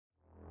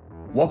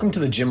Welcome to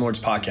the Gym Lords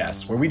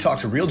Podcast, where we talk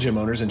to real gym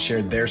owners and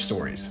share their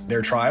stories,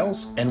 their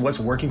trials, and what's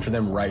working for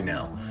them right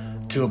now.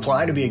 To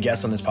apply to be a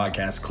guest on this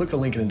podcast, click the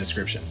link in the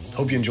description.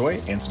 Hope you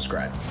enjoy and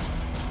subscribe.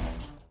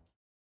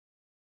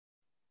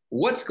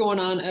 What's going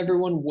on,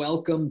 everyone?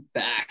 Welcome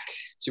back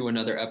to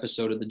another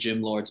episode of the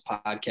Gym Lords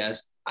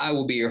Podcast. I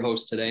will be your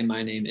host today.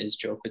 My name is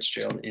Joe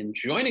Fitzgerald, and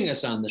joining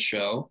us on the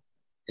show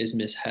is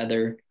Miss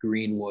Heather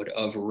Greenwood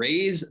of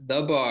Raise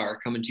the Bar,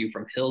 coming to you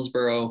from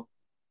Hillsboro,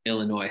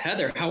 Illinois.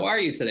 Heather, how are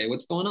you today?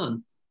 What's going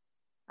on?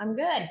 I'm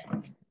good.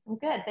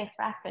 Thanks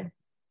for asking.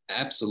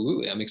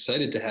 Absolutely. I'm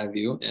excited to have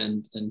you.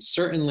 And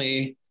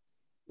certainly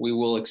we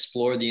will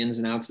explore the ins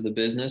and outs of the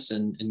business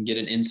and get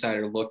an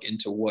insider look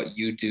into what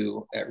you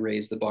do at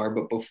Raise the Bar.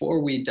 But before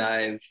we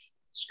dive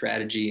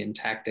strategy and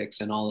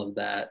tactics and all of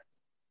that,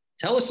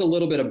 tell us a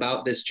little bit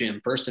about this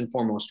gym. First and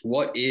foremost,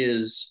 what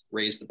is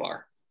Raise the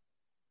Bar?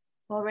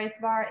 Well, Raise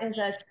the Bar is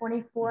a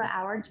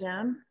 24-hour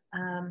gym.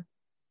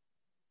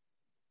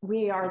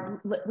 We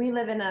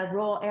live in a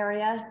rural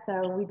area,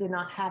 so we did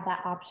not have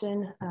that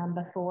option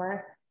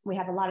before. We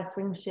have a lot of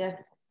swing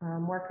shift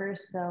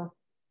workers, so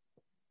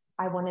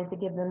I wanted to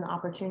give them the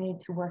opportunity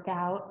to work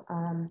out.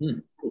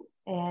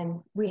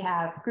 And we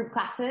have group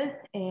classes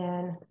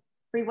and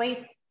free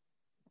weights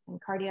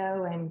and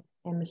cardio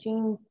and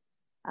machines.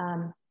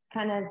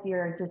 Kind of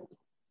your just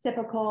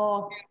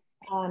typical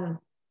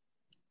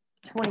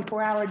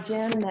 24-hour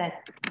gym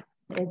that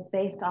is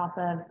based off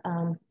of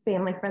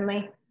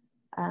family-friendly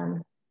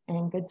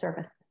and good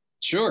service.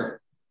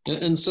 Sure.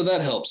 And so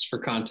that helps for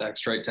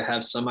context, right? To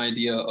have some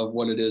idea of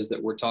what it is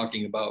that we're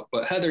talking about.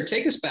 But Heather,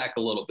 take us back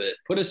a little bit.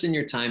 Put us in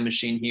your time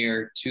machine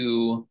here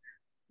to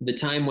the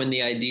time when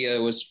the idea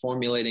was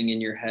formulating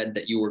in your head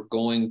that you were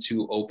going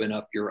to open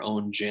up your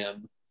own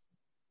gym.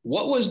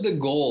 What was the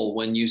goal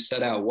when you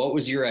set out? What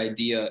was your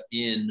idea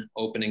in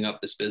opening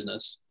up this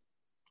business?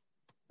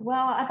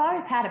 Well, I've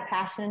always had a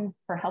passion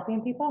for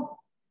helping people.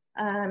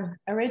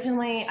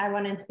 Originally, I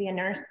wanted to be a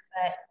nurse,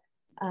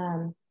 but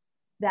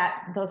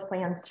those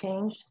plans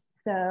changed.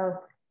 So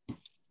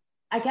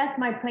I guess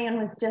my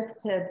plan was just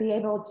to be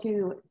able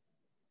to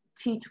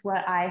teach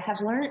what I have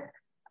learned.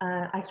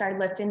 I started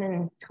lifting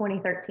in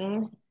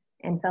 2013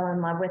 and fell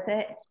in love with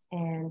it.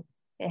 And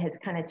it has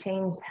kind of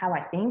changed how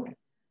I think,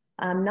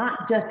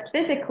 not just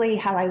physically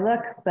how I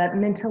look, but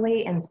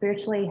mentally and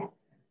spiritually.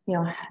 You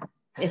know,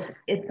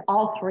 it's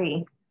all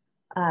three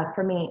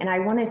for me. And I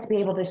wanted to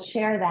be able to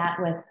share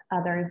that with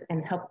others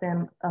and help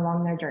them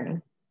along their journey.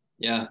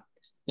 Yeah.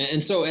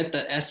 And so at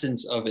the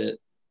essence of it,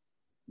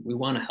 we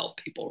want to help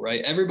people,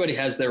 right? Everybody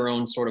has their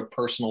own sort of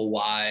personal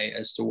why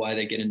as to why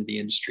they get into the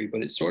industry,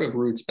 but it sort of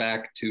roots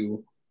back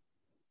to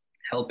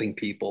helping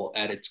people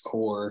at its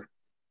core.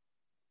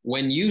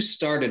 When you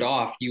started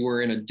off, you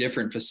were in a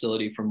different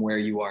facility from where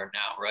you are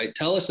now, right?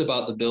 Tell us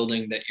about the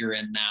building that you're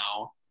in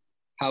now.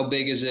 How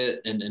big is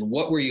it? And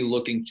what were you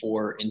looking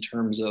for in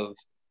terms of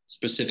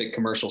specific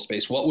commercial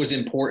space? What was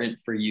important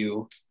for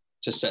you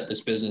to set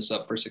this business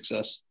up for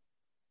success?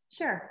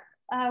 Sure.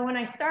 When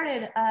I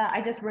started,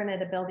 I just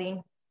rented a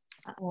building.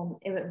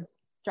 It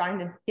was trying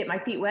to get my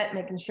feet wet,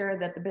 making sure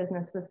that the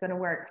business was going to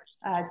work.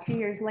 2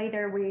 years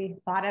later, we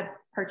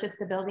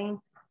purchased a building,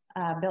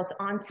 built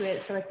onto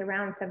it. So it's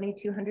around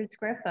 7,200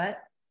 square foot.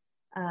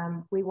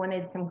 We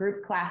wanted some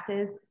group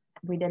classes.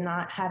 We did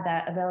not have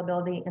that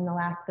availability in the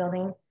last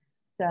building.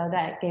 So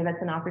that gave us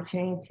an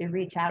opportunity to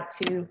reach out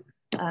to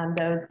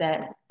those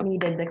that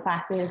needed the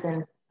classes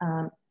and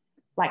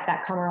like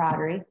that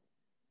camaraderie.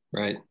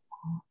 Right.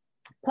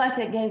 Plus,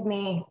 it gave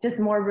me just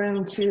more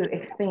room to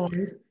expand.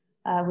 We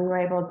were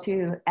able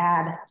to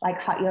add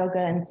like hot yoga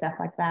and stuff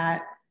like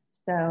that.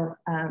 So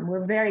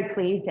we're very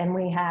pleased, and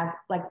we have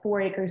like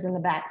 4 acres in the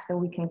back, so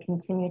we can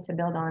continue to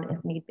build on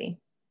if need be.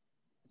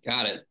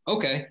 Got it.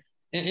 Okay.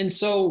 And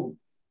so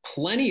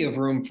plenty of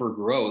room for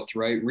growth,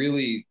 right?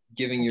 Really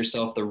giving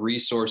yourself the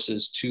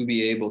resources to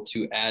be able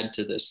to add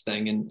to this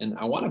thing. And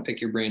I want to pick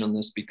your brain on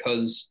this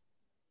because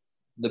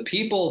the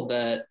people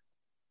that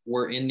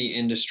were in the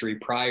industry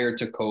prior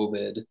to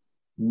COVID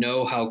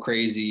know how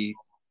crazy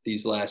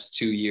these last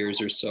 2 years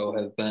or so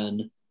have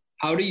been.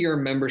 How do your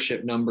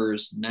membership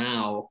numbers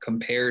now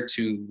compare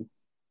to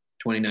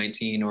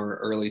 2019 or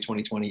early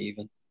 2020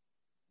 even?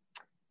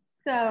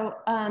 So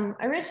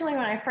originally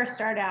when I first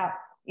started out,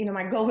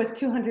 my goal was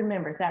 200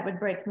 members. That would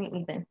break me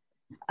even.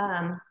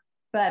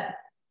 But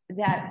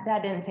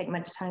that didn't take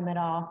much time at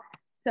all.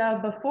 So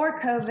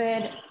before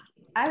COVID,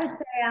 I would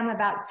say I'm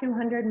about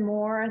 200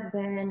 more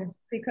than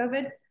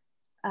pre-COVID.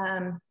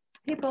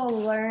 People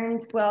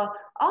learned, well,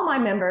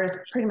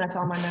 pretty much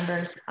all my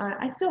members,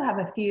 I still have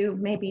a few,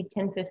 maybe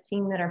 10,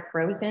 15 that are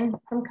frozen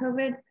from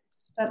COVID,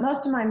 but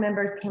most of my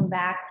members came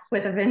back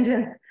with a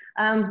vengeance.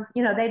 They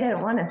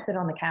didn't want to sit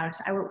on the couch.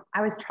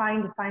 I was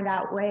trying to find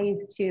out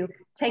ways to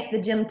take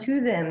the gym to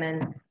them,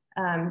 and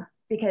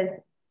because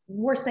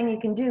worst thing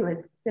you can do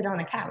is sit on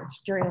a couch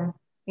during,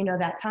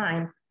 that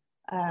time.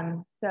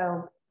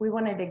 So we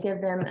wanted to give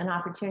them an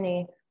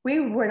opportunity. We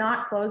were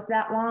not closed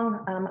that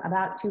long,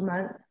 about 2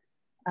 months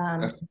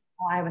while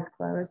I was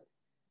closed.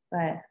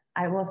 But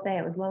I will say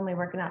it was lonely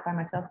working out by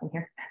myself in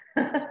here.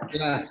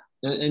 Yeah.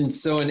 And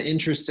so an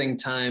interesting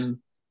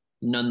time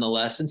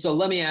nonetheless. And so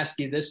let me ask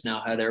you this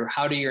now, Heather,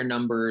 how do your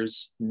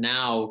numbers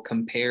now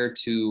compare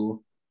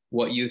to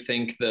what you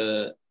think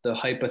the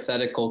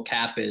hypothetical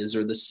cap is,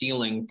 or the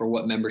ceiling for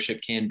what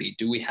membership can be?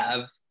 Do we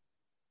have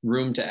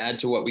room to add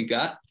to what we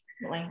got?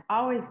 Definitely.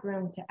 Always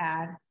room to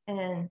add.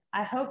 And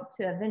I hope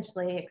to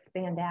eventually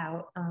expand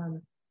out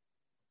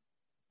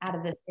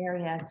of this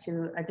area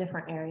to a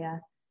different area.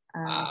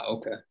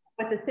 Okay.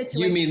 But the situation.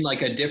 You mean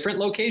like a different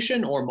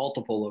location or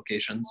multiple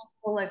locations?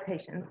 Multiple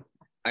locations.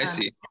 I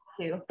see.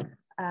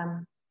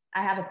 I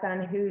have a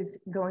son who's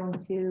going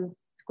to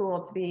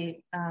school to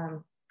be,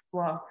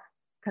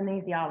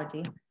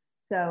 kinesiology.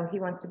 So he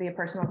wants to be a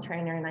personal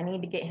trainer, and I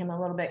need to get him a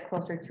little bit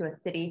closer to a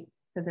city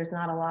because there's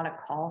not a lot of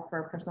call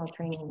for personal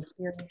training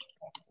here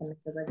in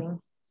the living.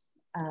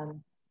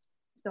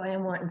 So I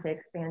am wanting to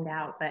expand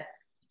out, but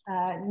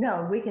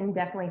no, we can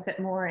definitely fit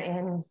more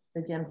in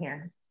the gym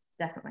here.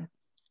 Definitely.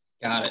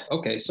 Got it.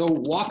 Okay. So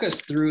walk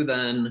us through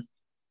then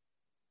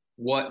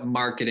what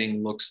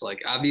marketing looks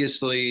like.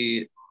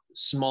 Obviously,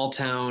 small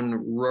town,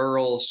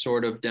 rural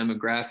sort of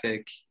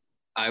demographic.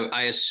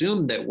 I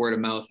assume that word of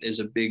mouth is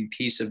a big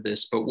piece of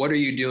this, but what are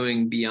you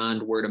doing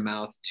beyond word of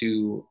mouth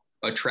to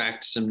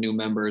attract some new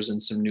members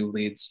and some new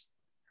leads?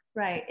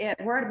 Right.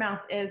 Word of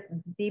mouth is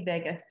the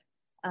biggest.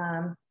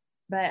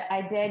 But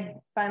I did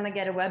finally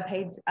get a web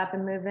page up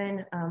and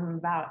moving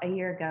about a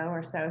year ago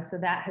or so. So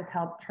that has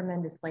helped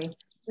tremendously.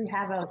 We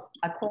have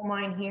a coal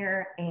mine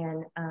here,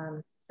 and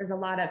there's a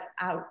lot of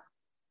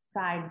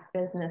outside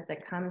business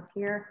that comes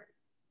here.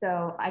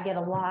 So I get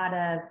a lot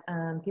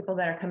of people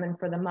that are coming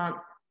for the month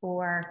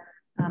for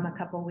a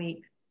couple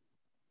weeks.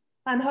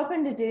 I'm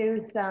hoping to do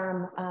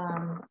some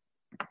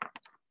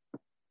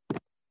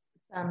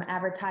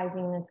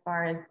advertising as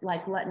far as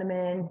like letting them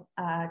in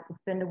to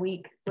spend a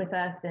week with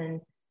us and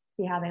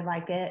see how they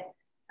like it.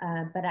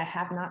 But I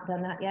have not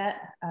done that yet.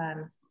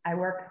 I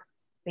work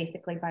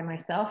basically by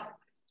myself,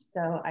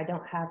 so I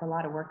don't have a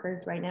lot of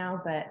workers right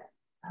now, but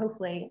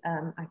hopefully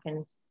I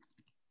can.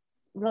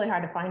 Really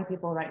hard to find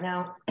people right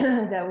now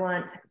that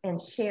want and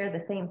share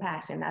the same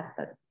passion.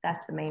 That's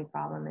the main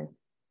problem is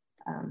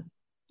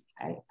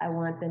I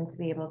want them to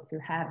be able to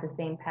have the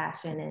same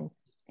passion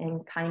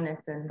and kindness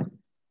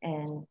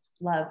and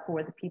love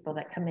for the people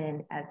that come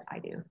in as I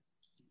do.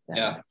 So.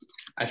 Yeah,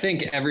 I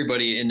think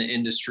everybody in the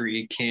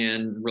industry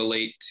can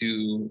relate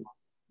to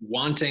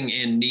wanting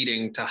and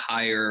needing to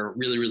hire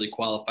really, really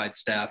qualified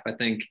staff. I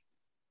think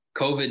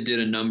COVID did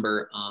a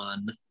number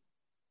on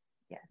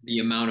the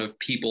amount of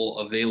people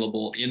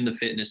available in the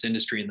fitness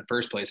industry in the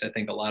first place. I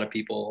think a lot of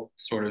people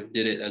sort of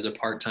did it as a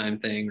part-time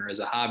thing or as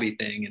a hobby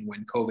thing. And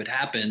when COVID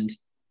happened,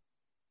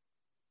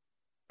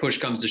 push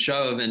comes to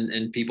shove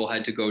and people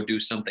had to go do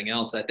something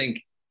else. I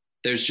think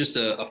there's just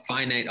a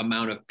finite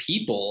amount of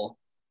people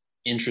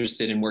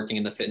interested in working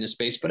in the fitness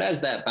space. But as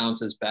that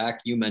bounces back,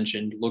 you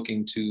mentioned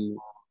looking to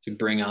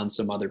bring on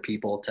some other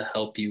people to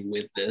help you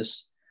with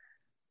this.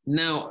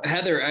 Now,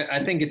 Heather,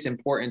 I think it's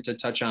important to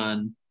touch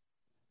on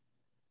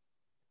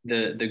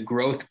the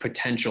growth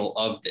potential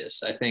of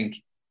this. I think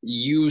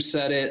you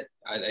said it.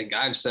 I think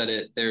I've said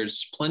it.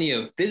 There's plenty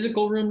of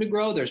physical room to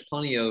grow. There's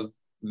plenty of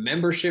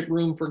membership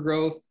room for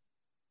growth.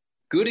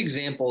 Good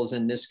examples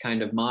in this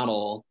kind of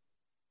model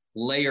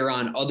layer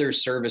on other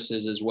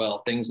services as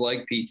well. Things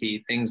like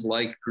PT, things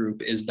like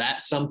group. Is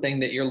that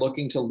something that you're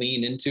looking to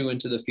lean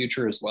into the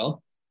future as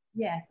well?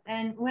 Yes.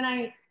 And when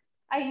I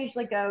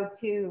usually go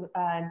to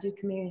do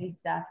community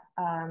stuff,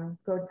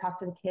 go talk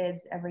to the kids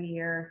every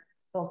year,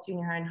 both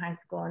junior high and high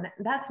school. And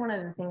that's one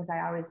of the things I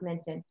always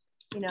mention.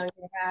 You know,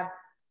 you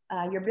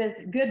have your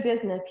good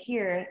business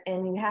here,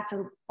 and you have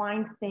to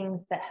find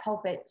things that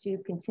help it to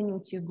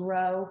continue to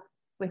grow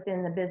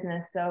within the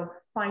business. So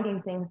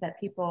finding things that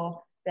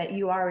people that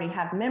you already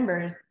have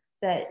members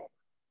that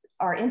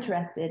are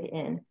interested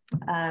in.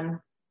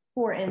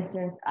 For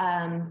instance,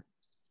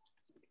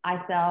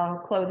 I sell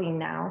clothing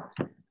now,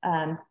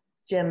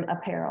 gym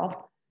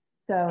apparel.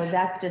 So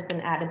that's just an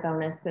added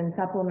bonus, and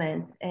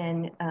supplements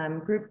and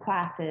group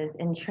classes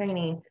and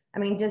training. I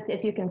mean, just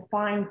if you can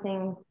find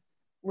things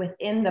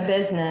within the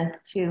business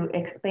to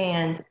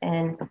expand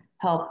and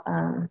help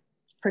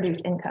produce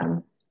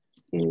income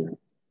to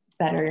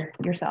better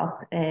yourself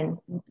and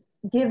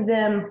give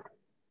them,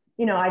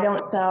 you know, I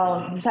don't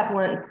sell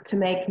supplements to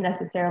make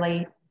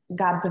necessarily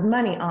gobs of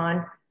money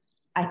on.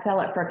 I sell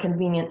it for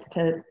convenience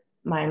to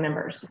my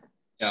members.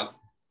 Yeah.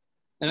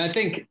 And I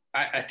think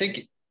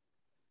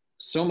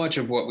so much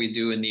of what we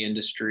do in the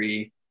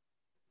industry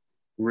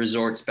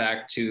resorts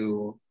back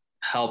to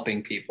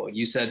helping people.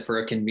 You said for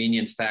a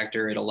convenience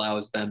factor, it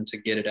allows them to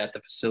get it at the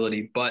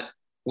facility, but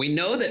we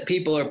know that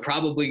people are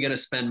probably going to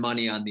spend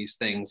money on these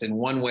things in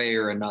one way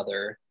or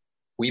another.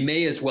 We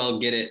may as well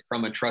get it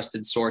from a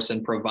trusted source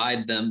and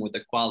provide them with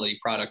a quality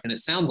product. And it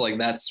sounds like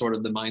that's sort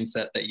of the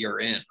mindset that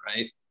you're in,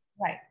 right?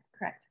 Right.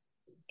 Correct.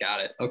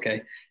 Got it.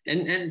 Okay.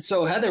 And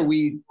so Heather,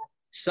 we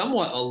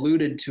somewhat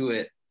alluded to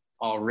it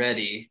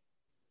already.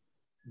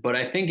 but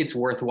I think it's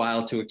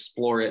worthwhile to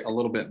explore it a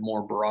little bit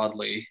more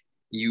broadly.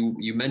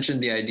 You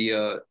mentioned the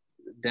idea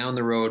down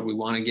the road, we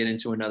want to get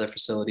into another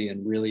facility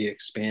and really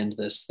expand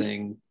this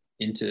thing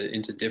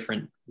into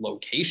different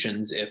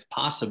locations if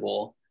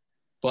possible.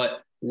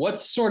 But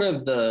what's sort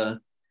of the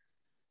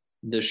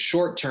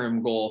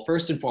short-term goal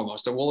first and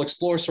foremost? And we'll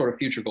explore sort of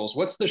future goals.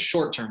 What's the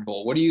short-term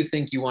goal? What do you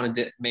think you want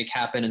to make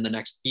happen in the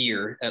next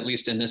year, at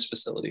least in this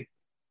facility?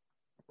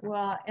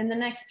 Well, in the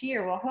next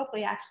year, well,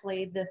 hopefully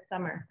actually this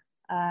summer,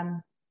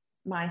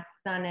 my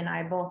son and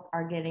I both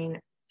are getting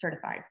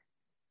certified.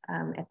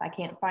 If I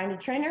can't find a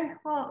trainer,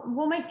 well,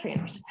 we'll make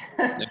trainers.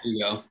 There you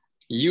go.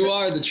 You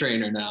are the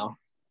trainer now.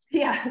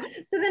 Yeah.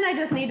 So then I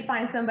just need to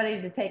find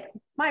somebody to take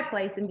my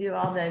place and do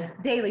all the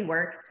daily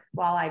work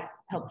while I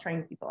help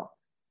train people.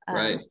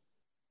 Right.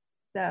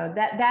 So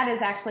that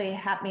is actually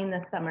happening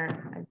this summer.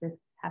 I just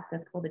have to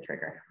pull the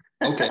trigger.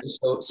 Okay.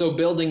 So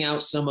building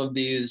out some of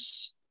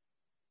these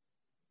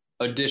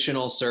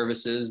additional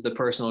services, the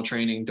personal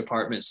training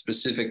department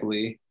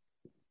specifically,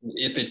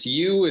 if it's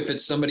you, if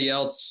it's somebody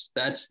else,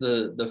 that's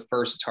the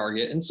first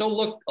target. And so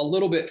look a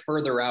little bit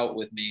further out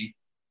with me.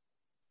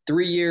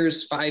 3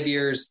 years, 5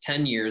 years,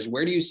 10 years,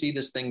 where do you see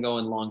this thing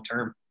going long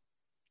term?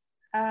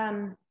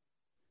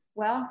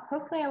 Well,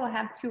 hopefully I will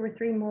have 2 or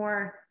 3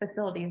 more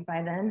facilities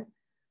by then.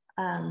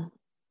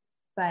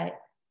 But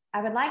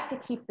I would like to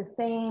keep the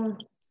same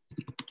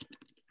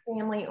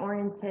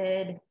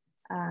family-oriented,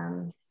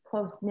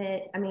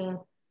 close-knit. I mean,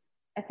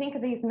 I think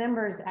of these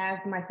members as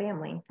my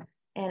family.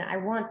 And I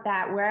want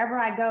that wherever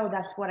I go,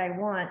 that's what I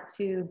want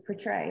to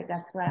portray.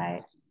 That's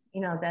what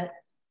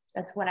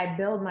that's what I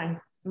build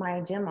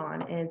my gym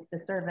on, is the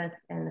service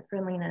and the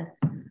friendliness.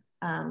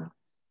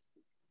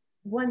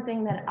 One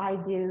thing that I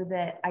do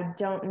that I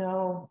don't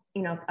know,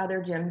 if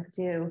other gyms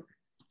do,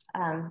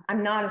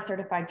 I'm not a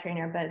certified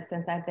trainer, but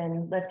since I've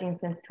been lifting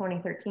since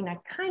 2013, I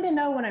kind of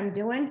know what I'm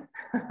doing.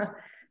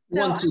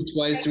 Once or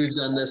twice we've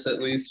done this at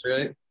least,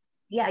 right?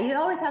 Yeah, you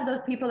always have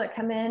those people that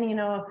come in,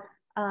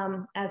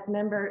 as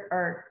member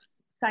or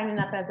signing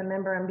up as a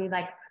member and be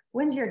like,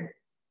 when's your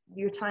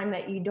time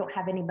that you don't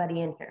have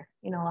anybody in here?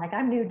 Like,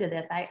 I'm new to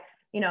this.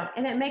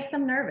 And it makes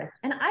them nervous.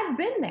 And I've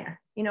been there,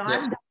 Yep.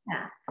 I've done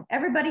that.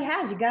 Everybody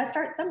has. You got to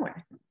start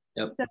somewhere.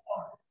 Yep. So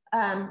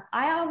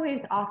I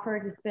always offer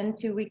to spend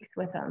 2 weeks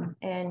with them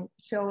and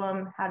show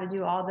them how to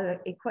do all the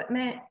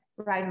equipment,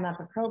 write them up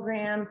a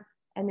program,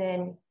 and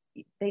then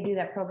they do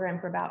that program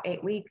for about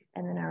 8 weeks,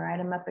 and then I write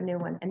them up a new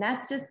one. And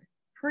that's just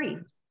free.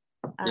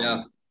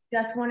 Yeah.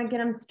 Just want to get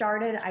them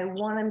started. I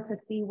want them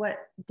to see what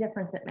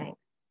difference it makes.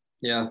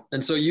 Yeah.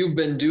 And so you've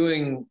been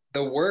doing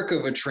the work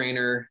of a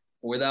trainer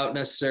without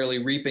necessarily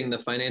reaping the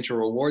financial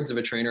rewards of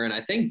a trainer. And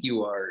I think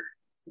you are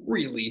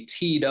really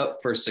teed up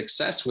for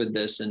success with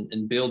this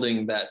and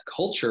building that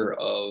culture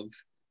of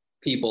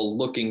people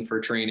looking for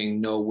training,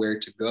 know where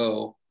to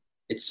go.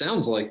 It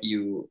sounds like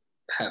you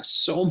have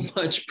so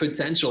much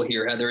potential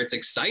here, Heather. It's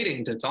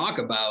exciting to talk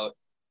about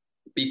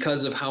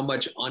because of how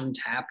much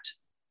untapped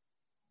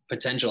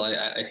potential.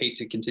 I hate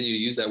to continue to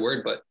use that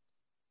word, but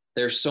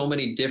there's so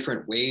many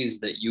different ways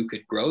that you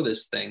could grow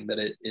this thing that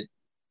it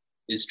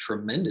is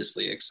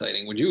tremendously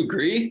exciting. Would you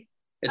agree?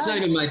 It's not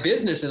even my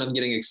business and I'm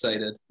getting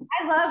excited.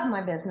 I love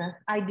my business.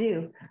 I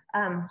do.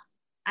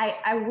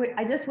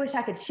 I just wish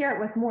I could share it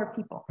with more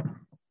people.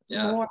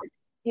 Yeah. More,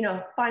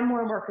 find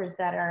more workers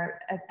that are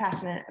as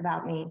passionate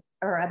about me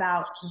or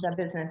about the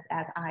business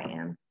as I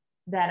am,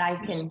 that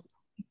I can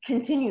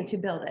continue to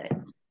build it.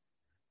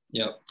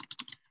 Yep.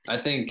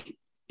 I think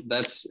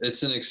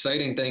it's an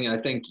exciting thing. I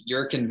think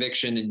your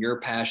conviction and your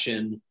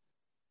passion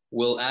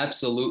will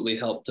absolutely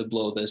help to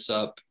blow this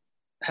up.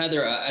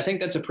 Heather, I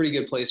think that's a pretty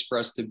good place for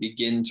us to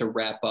begin to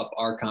wrap up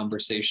our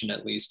conversation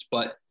at least.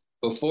 But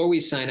before we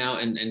sign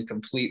out and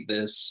complete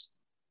this,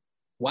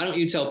 why don't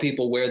you tell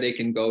people where they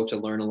can go to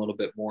learn a little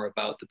bit more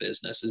about the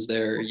business?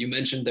 You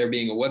mentioned there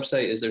being a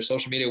website. Is there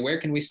social media?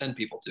 Where can we send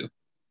people to?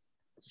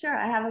 Sure.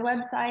 I have a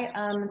website.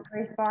 It's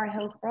Race Bar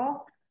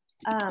Hillsboro,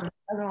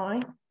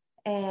 Illinois.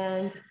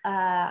 And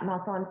I'm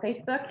also on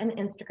Facebook and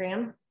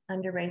Instagram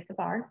under Raise the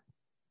Bar.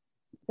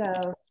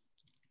 So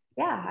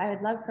yeah, I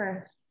would love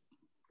for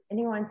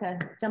anyone to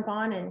jump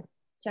on and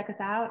check us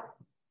out.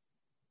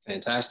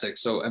 Fantastic.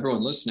 So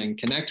everyone listening,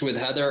 connect with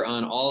Heather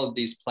on all of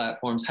these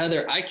platforms.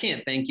 Heather, I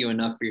can't thank you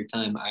enough for your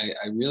time. I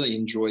really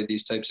enjoy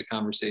these types of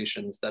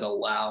conversations that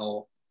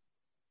allow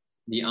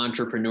the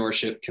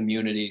entrepreneurship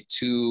community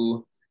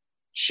to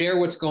share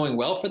what's going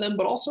well for them,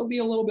 but also be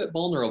a little bit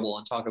vulnerable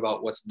and talk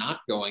about what's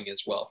not going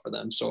as well for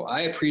them. So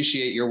I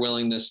appreciate your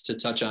willingness to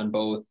touch on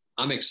both.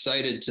 I'm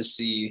excited to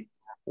see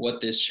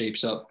what this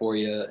shapes up for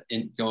you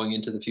going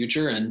into the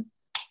future. And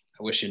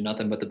I wish you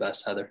nothing but the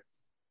best, Heather.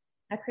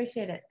 I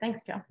appreciate it. Thanks,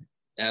 Joe.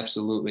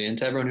 Absolutely. And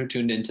to everyone who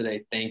tuned in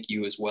today, thank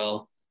you as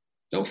well.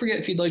 Don't forget,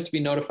 if you'd like to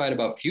be notified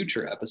about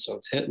future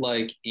episodes, hit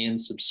like and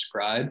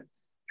subscribe. If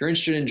you're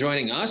interested in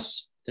joining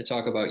us to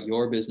talk about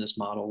your business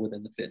model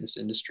within the fitness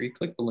industry,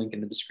 click the link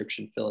in the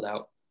description, fill it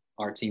out.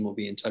 Our team will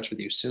be in touch with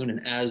you soon.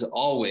 And as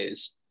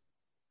always,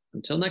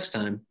 until next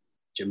time,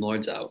 Gym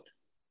Lords out.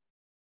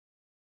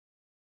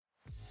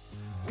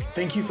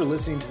 Thank you for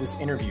listening to this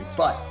interview,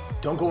 but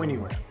don't go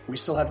anywhere. We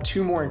still have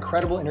 2 more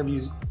incredible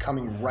interviews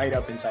coming right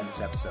up inside this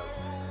episode.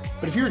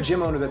 But if you're a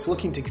gym owner that's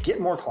looking to get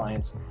more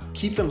clients,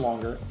 keep them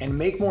longer, and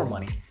make more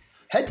money,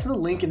 head to the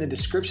link in the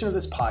description of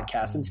this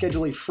podcast and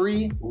schedule a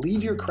free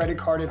leave your credit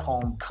card at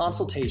home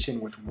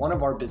consultation with one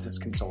of our business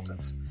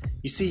consultants.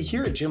 You see,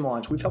 here at Gym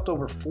Launch, we've helped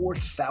over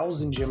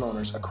 4,000 gym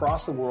owners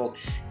across the world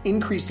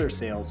increase their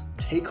sales,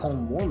 take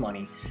home more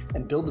money,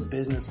 and build the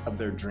business of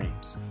their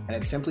dreams. And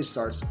it simply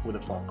starts with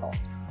a phone call.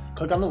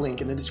 Click on the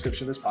link in the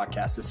description of this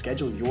podcast to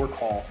schedule your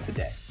call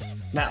today.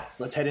 Now,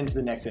 let's head into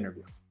the next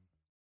interview.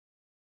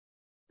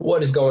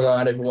 What is going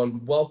on,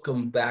 everyone?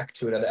 Welcome back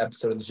to another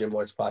episode of the Gym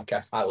Launch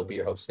Podcast. I will be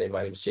your host today.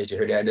 My name is JJ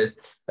Hernandez.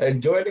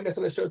 And joining us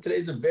on the show today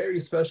is a very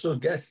special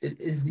guest.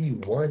 It is the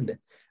one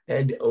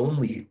and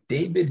only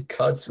David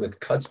Cutts with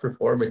Cutts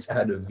Performance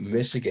out of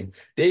Michigan.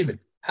 David,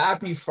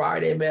 happy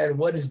Friday, man.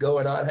 What is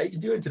going on? How you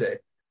doing today?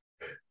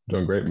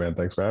 Doing great, man.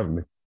 Thanks for having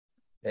me.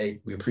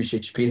 Hey, we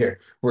appreciate you being here.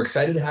 We're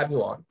excited to have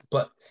you on.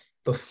 But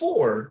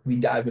before we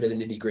dive into the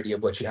nitty-gritty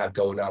of what you have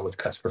going on with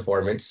Cutts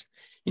Performance,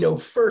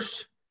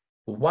 first,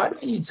 why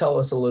don't you tell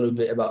us a little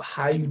bit about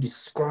how you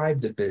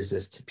describe the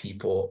business to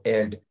people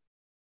and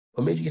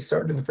what made you get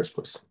started in the first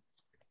place?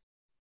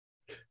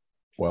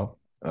 Well,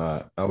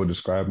 I would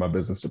describe my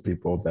business to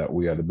people that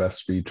we are the best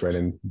speed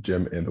training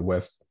gym in the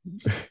West,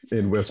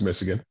 in West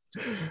Michigan.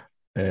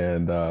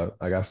 And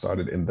I got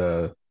started in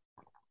the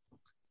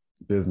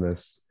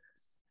business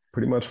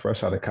pretty much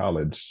fresh out of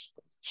college.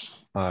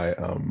 I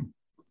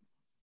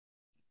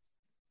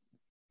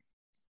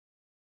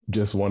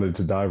just wanted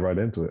to dive right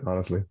into it,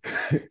 honestly.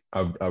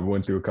 I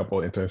went through a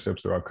couple of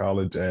internships throughout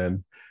college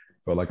and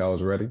felt like I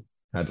was ready.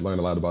 I had to learn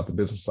a lot about the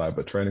business side,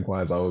 but training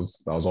wise, I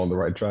was on the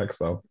right track.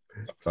 So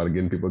started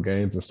getting people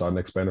gains and starting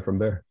expanding from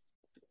there.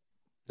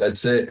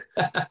 That's it.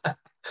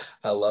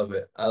 I love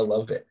it. I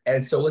love it.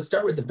 And so let's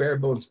start with the bare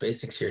bones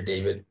basics here,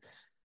 David.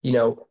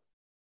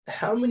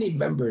 How many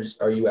members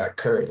are you at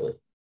currently?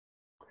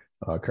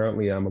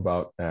 Currently, I'm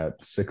about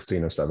at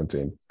 16 or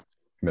 17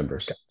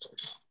 members.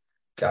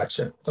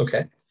 Gotcha.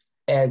 Okay.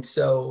 And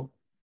so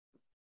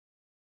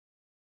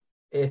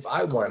if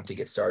I wanted to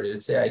get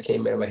started, say I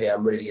came in and hey,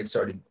 I'm ready to get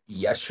started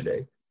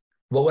yesterday,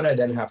 what would I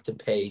then have to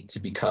pay to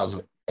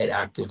become an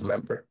active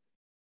member?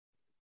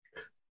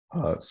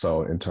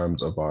 So in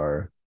terms of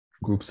our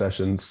group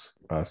sessions,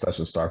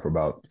 sessions start for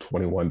about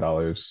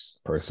 $21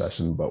 per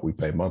session, but we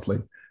pay monthly.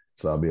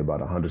 So that'll be about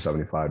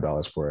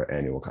 $175 for an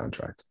annual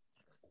contract.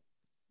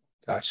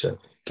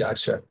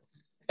 Gotcha.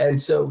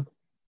 And so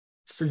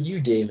for you,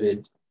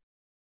 David,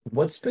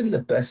 what's been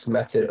the best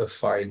method of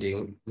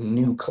finding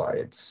new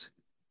clients?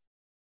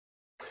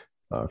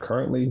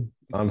 Currently,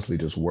 honestly,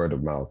 just word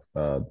of mouth.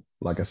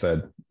 Like I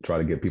said, try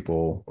to get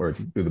people or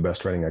do the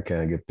best training I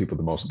can, get people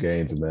the most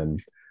gains, and then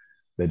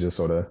they just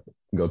sort of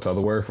go tell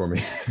the word for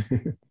me.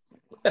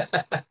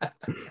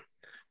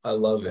 I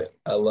love it.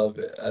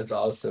 That's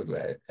awesome,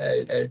 man.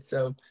 And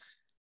so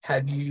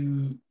have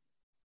you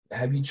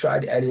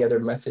tried any other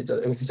methods?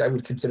 Because I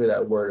would consider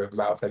that word of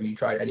mouth. Have you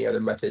tried any other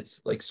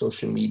methods like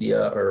social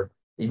media or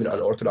even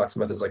unorthodox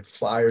methods like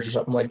flyers or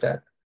something like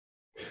that?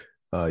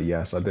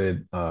 Yes, I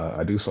did.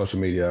 I do social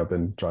media. I've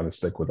been trying to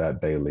stick with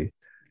that daily.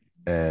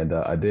 And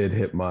I did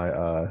hit my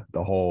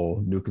the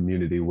whole new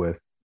community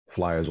with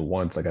flyers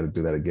once. I got to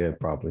do that again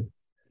probably.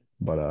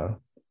 But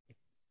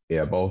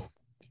yeah, both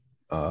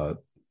word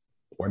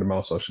of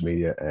mouth, social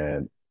media,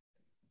 and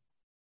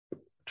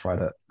try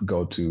to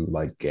go to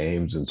like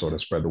games and sort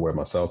of spread the word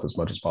myself as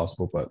much as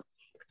possible. But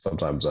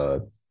sometimes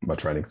my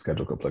training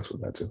schedule conflicts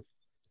with that too.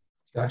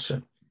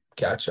 Gotcha.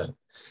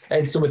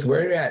 And so with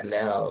where you're at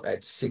now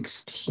at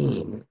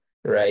 16,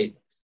 right?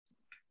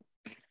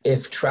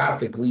 If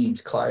traffic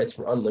leads clients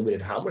for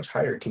unlimited, how much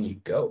higher can you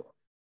go?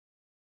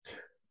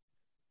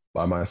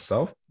 By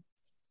myself,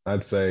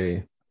 I'd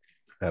say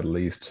at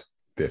least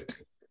 50,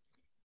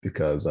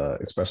 because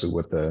especially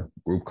with the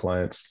group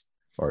clients,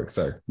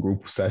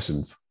 group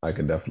sessions, I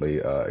can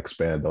definitely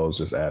expand those,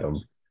 just add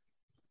them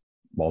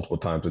multiple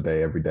times a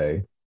day, every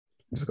day,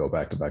 just go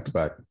back to back to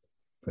back,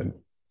 and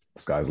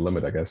the sky's the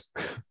limit, I guess.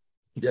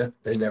 Yeah,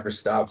 it never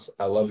stops.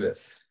 I love it.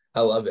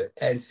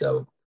 And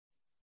so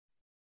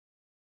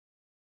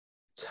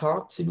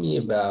talk to me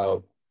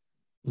about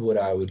what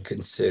I would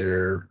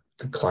consider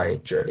the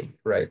client journey,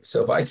 right?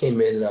 So if I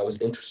came in and I was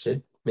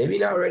interested, maybe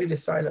not ready to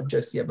sign up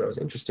just yet, but I was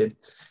interested,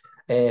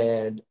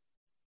 and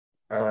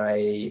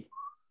I'm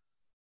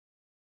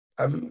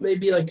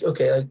maybe like,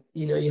 okay, like,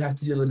 you have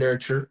to do the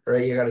nurture,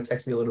 right? You got to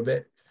text me a little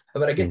bit,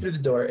 but I get through the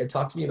door and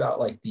talk to me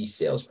about like the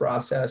sales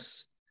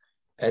process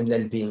and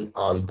then being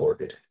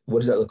onboarded. What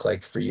does that look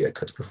like for you at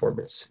Cutts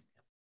Performance?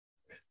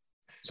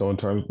 So in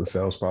terms of the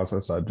sales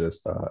process, I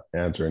just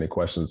answer any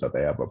questions that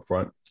they have up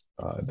front,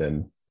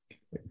 then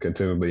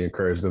continually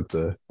encourage them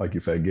to, like you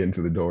said, get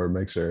into the door and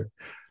make sure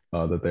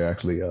that they're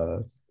actually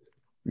going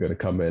to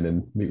come in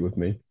and meet with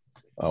me.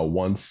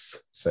 Once,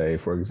 say,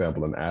 for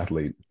example, an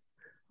athlete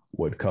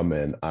would come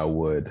in, I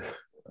would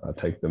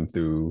take them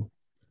through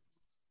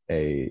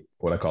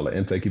what I call an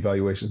intake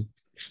evaluation,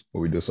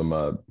 where we do some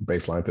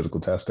baseline physical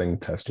testing,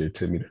 test your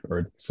 10-meter,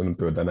 or send them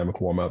through a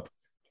dynamic warm-up,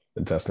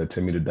 then test their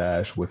 10-meter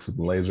dash with some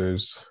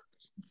lasers,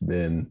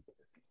 then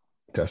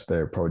test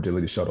their pro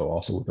agility shuttle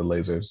also with the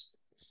lasers,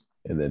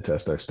 and then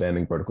test their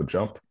standing vertical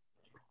jump.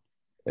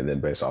 And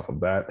then based off of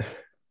that,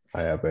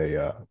 I have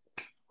a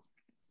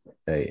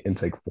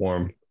intake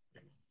form,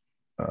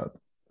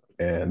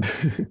 and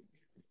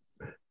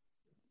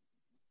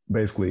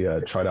basically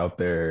tried out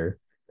their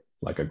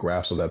like a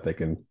graph so that they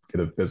can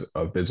get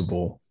a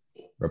visible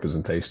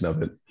representation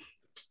of it.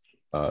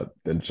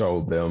 Then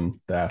show them,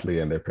 the athlete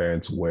and their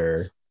parents,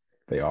 where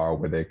they are,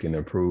 where they can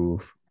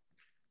improve,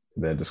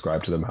 and then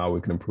describe to them how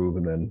we can improve,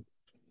 and then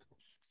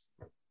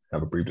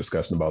have a brief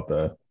discussion about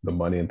the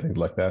money and things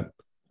like that.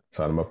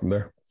 Sign them up from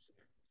there.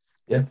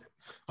 Yeah,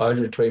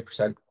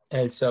 120%.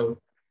 And so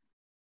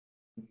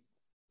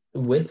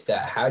with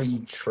that, how do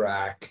you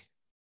track,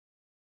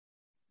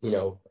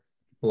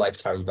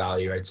 lifetime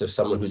value, right? So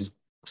someone who's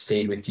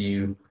stayed with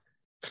you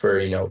for,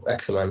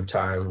 X amount of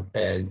time,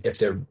 and if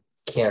they're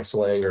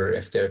canceling or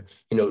if they're,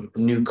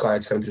 new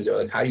clients coming through there,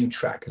 like how do you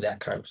track that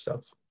kind of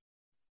stuff?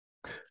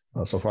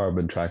 So far, I've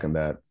been tracking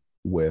that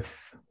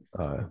with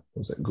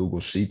Google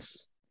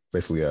Sheets,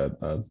 basically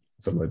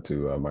similar to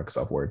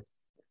Microsoft Word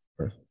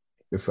or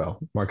Excel,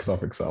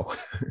 Microsoft Excel.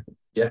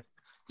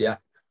 Yeah,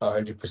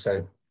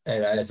 100%.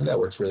 And I think that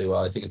works really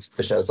well. I think it's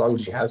efficient as long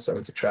as you have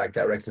something to track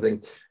that, right? Because I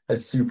think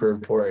that's super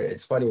important.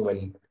 It's funny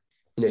when,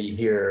 you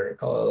hear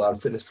a lot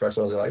of fitness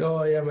professionals are like,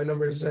 oh yeah, my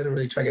numbers, I don't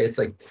really track it. It's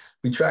like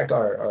we track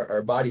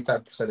our body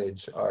fat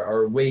percentage,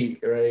 our weight,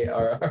 right?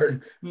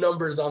 Our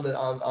numbers on the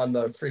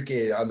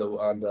freaking on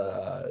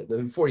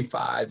the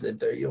 45, the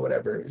 30,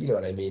 whatever, you know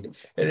what I mean?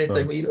 And it's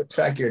like, well, you don't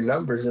track your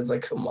numbers. It's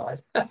like, come on.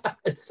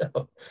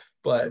 So,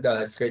 but no,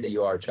 that's great that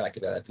you are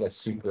tracking that. I think that's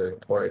super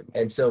important.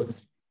 And so,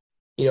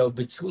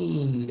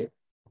 between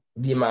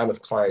the amount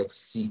of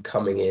clients you see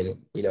coming in,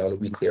 on a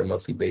weekly or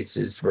monthly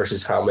basis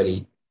versus how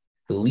many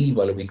leave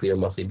on a weekly or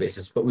monthly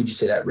basis, what would you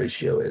say that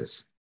ratio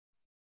is?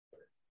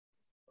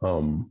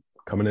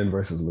 Coming in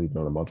versus leaving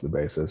on a monthly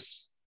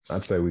basis,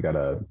 I'd say we got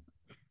a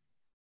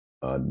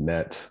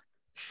net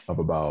of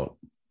about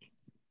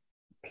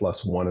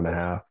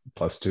 +1.5,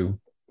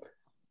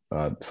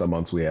 +2. Some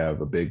months we have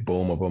a big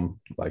boom of them,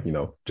 like,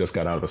 just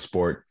got out of a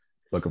sport,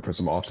 looking for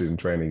some off-season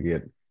training,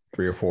 get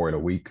 3 or 4 in a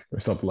week or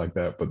something like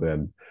that. But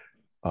then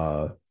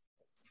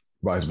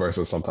vice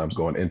versa, sometimes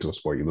going into a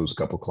sport, you lose a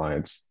couple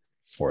clients,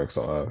 or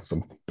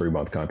some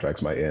 3-month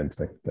contracts might end,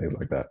 things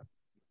like that.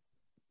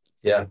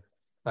 Yeah,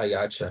 I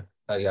gotcha.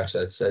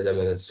 That's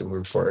super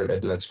important. I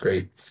think that's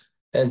great.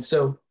 And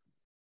so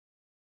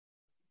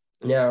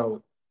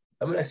now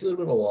I'm going to ask you a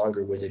little bit of a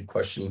longer-winded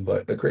question,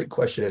 but a great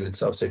question in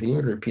itself. So if you need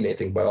me to repeat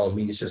anything, by all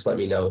means, just let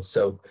me know.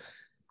 So,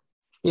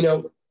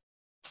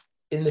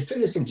 in the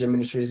fitness and gym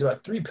industry, there's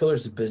about 3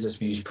 pillars of business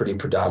we use pretty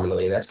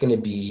predominantly. And that's going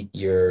to be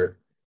your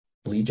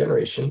lead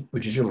generation,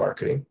 which is your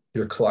marketing,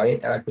 your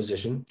client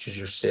acquisition, which is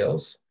your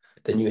sales.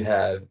 Then you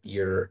have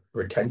your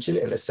retention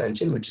and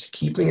ascension, which is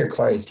keeping your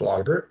clients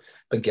longer,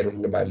 but getting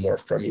them to buy more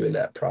from you in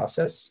that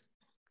process.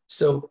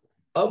 So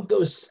of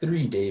those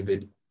 3,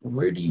 David,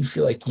 where do you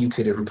feel like you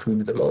could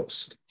improve the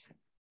most?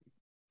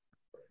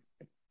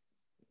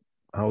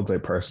 I would say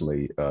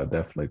personally,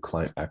 definitely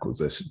client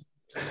acquisition,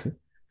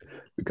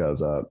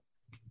 because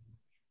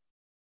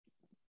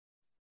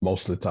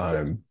most of the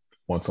time,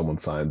 once someone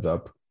signs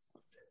up,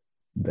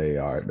 they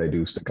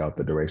do stick out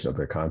the duration of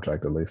their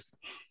contract at least,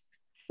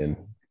 and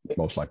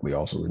most likely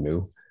also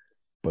renew.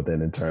 But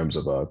then in terms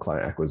of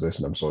client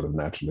acquisition, I'm sort of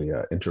naturally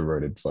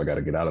introverted, so I got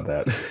to get out of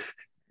that,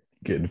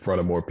 get in front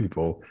of more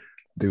people,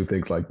 do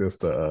things like this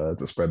to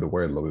spread the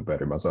word a little bit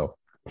better myself.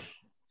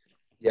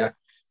 Yeah,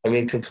 I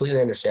mean,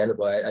 completely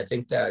understandable. I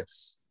think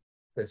that's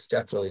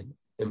definitely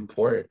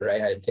important,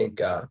 right? I think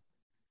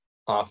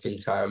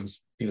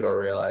oftentimes people don't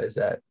realize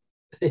that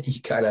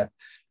you kind of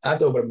have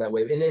to open them that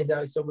way. And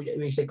then so when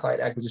you say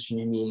client acquisition,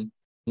 you mean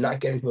not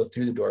getting people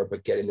through the door,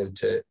 but getting them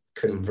to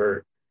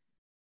convert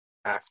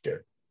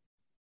after,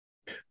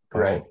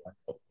 right?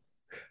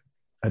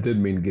 I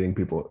didn't mean getting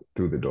people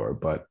through the door,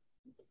 but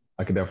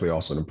I could definitely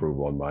also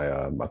improve on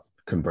my my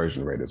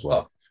conversion rate as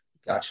well.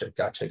 Oh,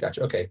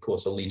 gotcha. Okay, cool.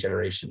 So lead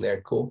generation there,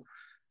 cool.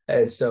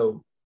 And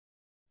so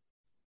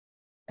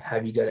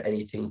have you done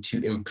anything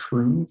to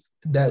improve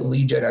that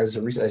lead gen as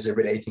of recent? Has there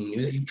been anything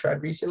new that you've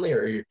tried recently,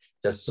 or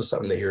that's still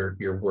something that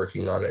you're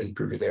working on and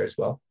improving there as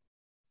well?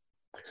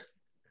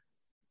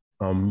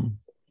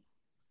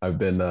 I've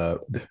been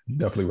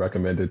definitely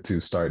recommended to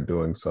start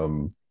doing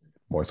some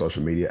more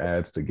social media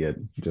ads to get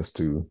just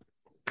to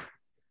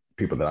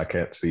people that I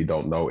can't see,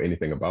 don't know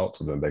anything about,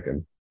 so then they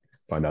can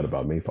find out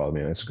about me, follow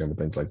me on Instagram and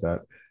things like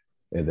that.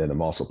 And then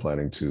I'm also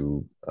planning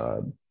to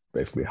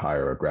basically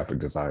hire a graphic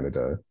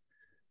designer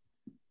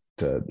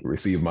to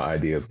receive my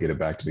ideas, get it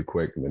back to me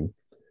quick, and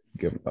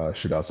then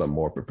shoot out something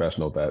more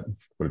professional that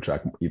would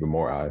attract even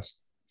more eyes.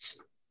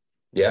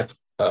 Yeah,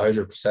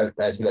 100%.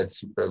 I think that's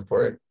super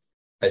important.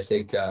 I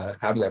think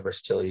having that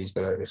versatility is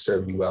going to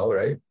serve you well,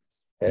 right?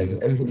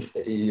 And I mean,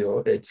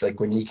 it's like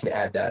when you can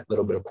add that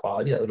little bit of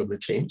quality, that little bit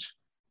of change,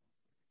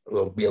 it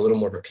will be a little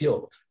more of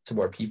appeal to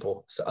more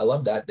people. So I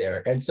love that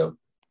there. And so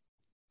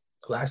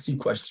last two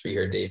questions for you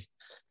here, Dave.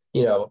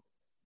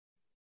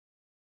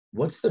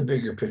 What's the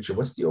bigger picture?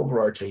 What's the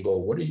overarching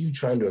goal? What are you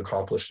trying to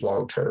accomplish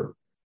long term?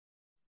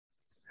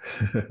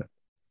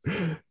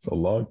 So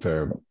long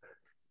term,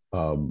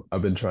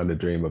 I've been trying to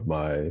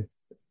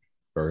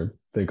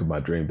think of my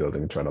dream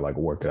building and trying to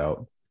work it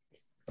out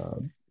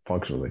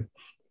functionally.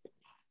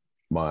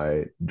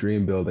 My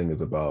dream building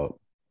is about,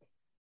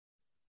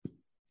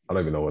 I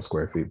don't even know what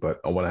square feet, but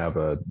I want to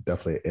have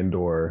definitely an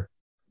indoor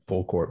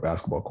full court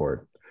basketball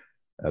court,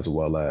 as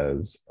well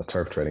as a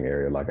turf training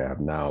area like I have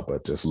now,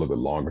 but just a little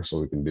bit longer so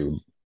we can do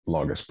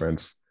longer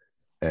sprints,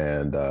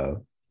 and a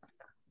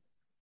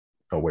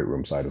weight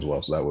room site as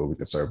well. So that way we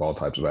can serve all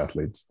types of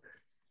athletes.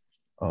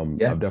 I've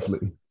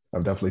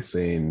definitely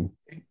seen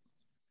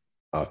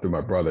through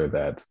my brother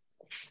that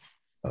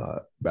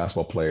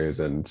basketball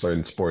players and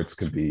certain sports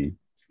can be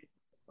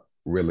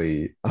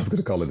really, I'm going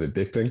to call it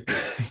addicting.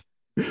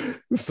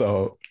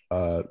 So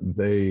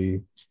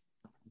they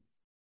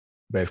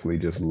basically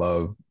just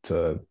love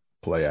to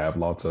play. I have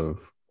lots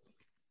of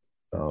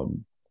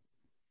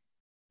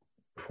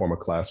former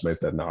classmates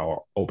that now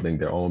are opening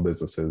their own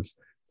businesses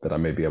that I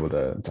may be able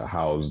to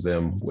house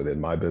them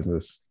within my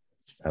business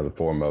as a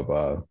form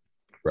of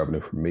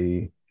revenue for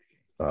me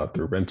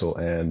through rental,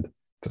 and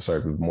to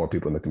serve more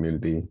people in the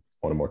community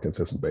on a more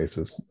consistent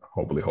basis,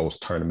 hopefully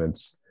host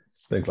tournaments,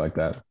 things like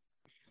that.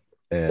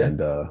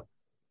 And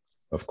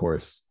of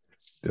course,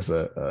 just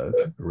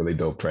a really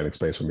dope training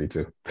space for me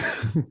too.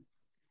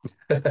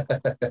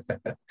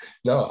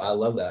 No, I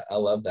love that. I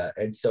love that.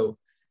 And so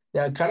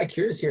now I'm kind of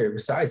curious here,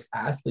 besides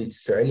athletes,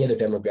 is there any other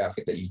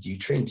demographic that you do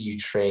train? Do you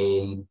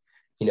train,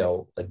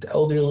 like the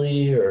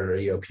elderly,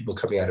 or, people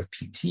coming out of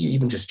PT, or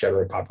even just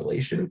general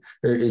population?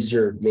 Or is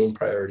your main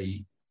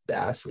priority the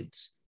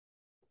athletes?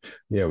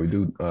 Yeah, we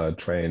do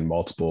train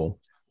multiple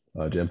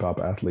Gen Pop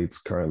athletes.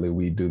 Currently,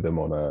 we do them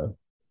on a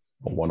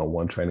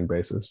one-on-one training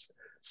basis.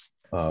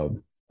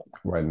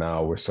 Right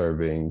now, we're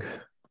serving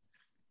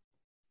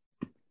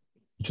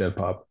Gen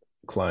Pop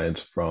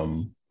clients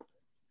from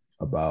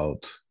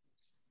about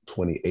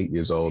 28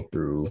 years old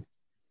through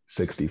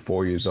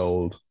 64 years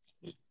old,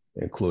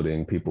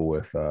 including people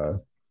with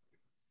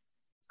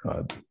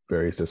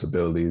various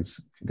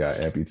disabilities, got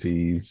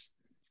amputees.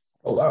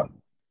 Oh, wow.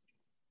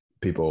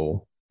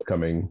 People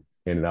coming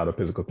in and out of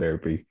physical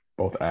therapy,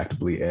 both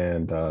actively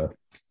and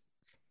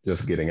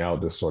just getting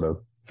out, just sort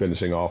of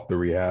finishing off the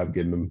rehab,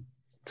 getting them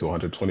to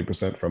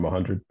 120% from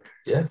 100,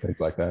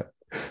 things like that.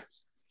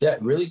 Yeah,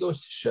 it really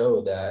goes to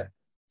show that,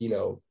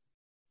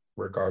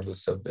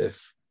 regardless of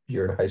if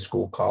you're in high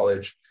school,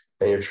 college,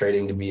 and you're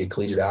training to be a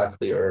collegiate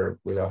athlete or,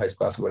 high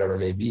school athlete, whatever it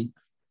may be,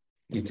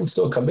 you can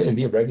still come in and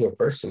be a regular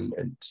person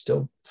and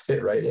still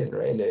fit right in,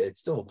 right? And it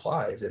still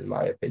applies, in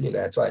my opinion.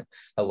 That's why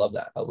I love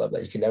that. I love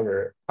that. You can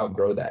never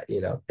outgrow that,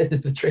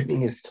 The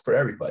training is for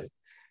everybody.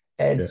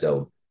 And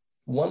so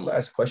one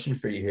last question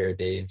for you here,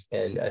 Dave,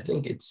 and I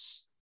think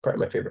it's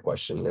probably my favorite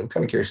question. I'm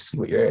kind of curious to see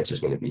what your answer is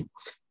going to be.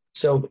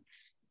 So,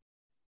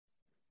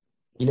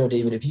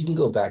 David, if you can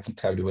go back in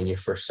time to when you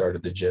first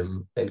started the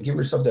gym and give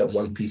yourself that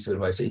one piece of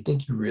advice that you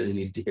think you really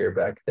needed to hear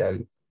back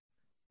then,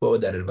 what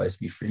would that advice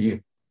be for you?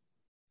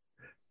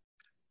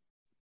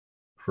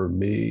 For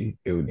me,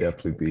 it would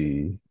definitely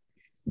be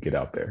get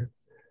out there.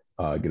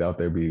 Get out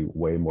there, be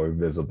way more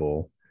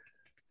visible.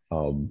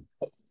 I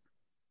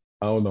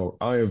don't know.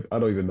 I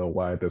don't even know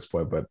why at this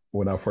point, but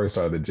when I first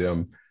started the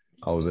gym,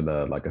 I was in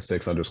a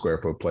 600 square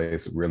foot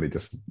place, really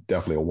just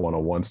definitely a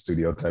one-on-one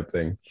studio type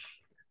thing.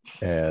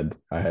 And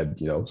I had,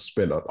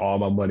 spent all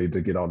my money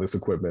to get all this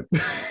equipment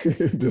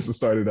just to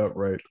start it up,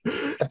 right?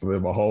 So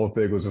then my whole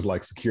thing was just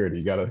like security.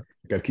 You gotta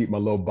keep my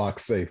little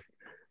box safe.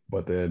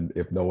 But then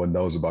if no one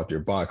knows about your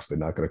box, they're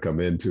not going to come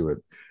into it.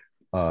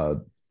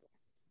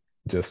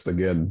 Just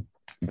again,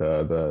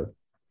 the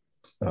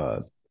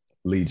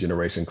lead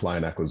generation,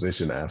 client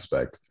acquisition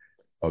aspect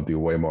of be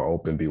way more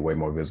open, be way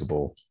more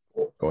visible,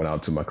 going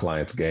out to my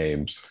clients'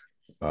 games.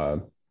 Because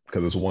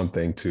it's one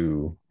thing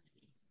to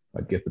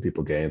get the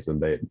people games,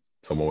 and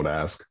someone would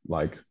ask,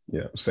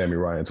 Sammy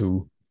Ryans,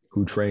 who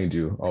trained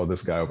you? Oh,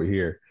 this guy over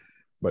here.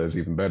 But it's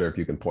even better if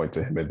you can point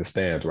to him in the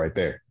stands right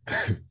there.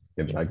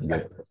 And then I can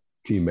get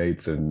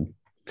teammates and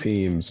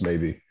teams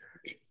maybe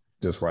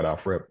just right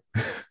off rip.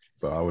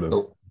 So I would have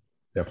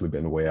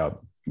definitely been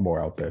more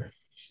out there.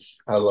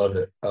 I love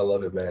it. I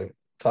love it, man.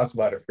 Talk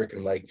about a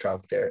freaking mic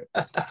drop there.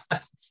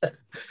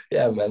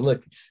 Yeah, man.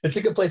 Look, it's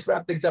a good place to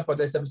wrap things up on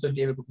this episode,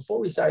 David. But before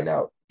we sign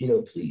out,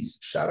 please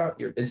shout out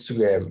your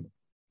Instagram,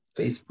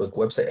 Facebook,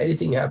 website,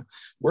 anything you have.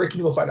 Where can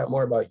people find out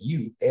more about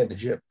you and the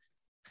gym?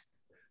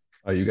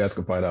 You guys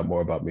can find out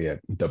more about me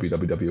at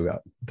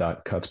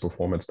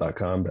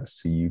www.cutsperformance.com.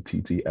 That's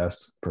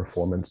CUTTS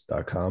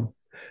performance.com.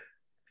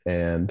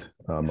 And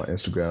my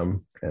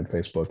Instagram and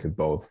Facebook is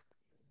both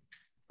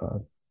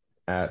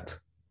at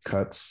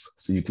cuts,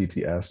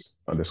 CUTTS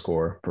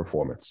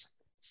 _performance.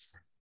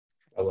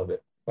 I love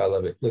it. I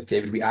love it. Look,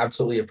 David, we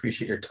absolutely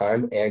appreciate your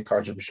time and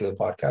contribution to the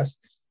podcast.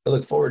 I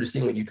look forward to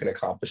seeing what you can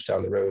accomplish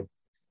down the road.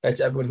 And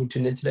to everyone who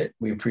tuned in today,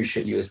 we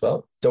appreciate you as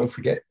well. Don't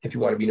forget, if you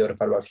want to be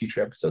notified about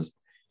future episodes,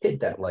 hit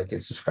that like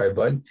and subscribe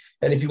button.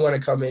 And if you want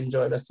to come in and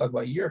join us, talk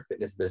about your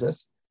fitness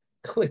business,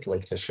 click the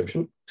link in the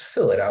description,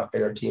 fill it out,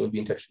 and our team will be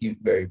in touch with you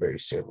very, very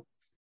soon.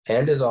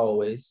 And as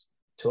always,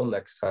 till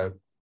next time,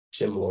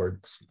 Gym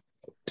Lords.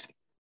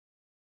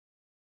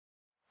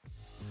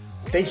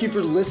 Thank you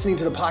for listening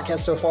to the podcast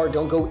so far.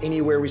 Don't go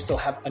anywhere. We still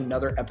have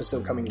another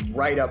episode coming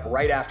right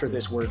after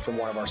this word from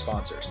one of our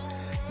sponsors.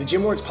 The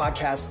Gym Lords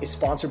podcast is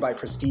sponsored by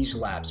Prestige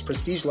Labs.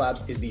 Prestige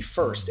Labs is the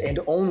first and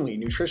only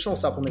nutritional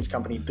supplements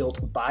company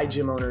built by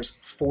gym owners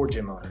for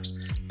gym owners.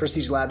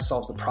 Prestige Labs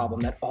solves the problem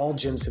that all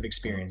gyms have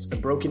experienced: the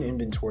broken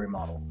inventory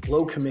model,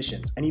 low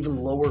commissions, and even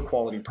lower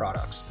quality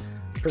products.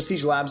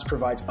 Prestige Labs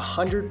provides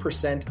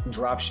 100%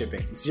 drop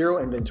shipping,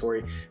 zero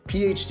inventory,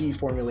 PhD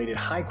formulated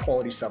high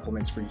quality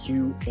supplements for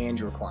you and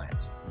your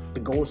clients.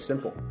 The goal is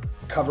simple: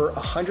 cover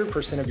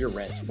 100% of your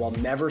rent while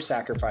never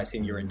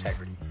sacrificing your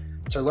integrity.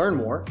 To learn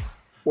more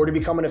or to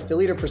become an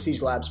affiliate of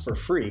Prestige Labs for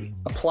free,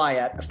 apply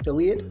at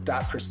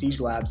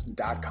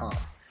affiliate.prestigelabs.com.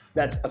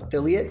 That's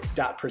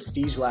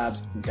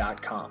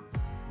affiliate.prestigelabs.com.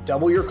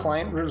 Double your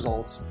client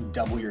results,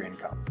 double your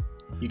income.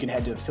 You can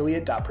head to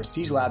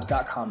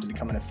affiliate.prestigelabs.com to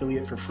become an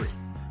affiliate for free.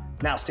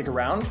 Now stick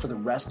around for the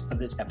rest of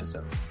this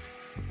episode.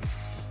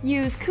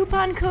 Use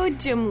coupon code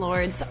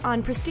GYMLORDS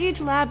on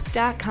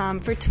prestigelabs.com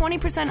for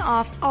 20%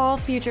 off all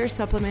future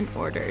supplement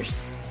orders.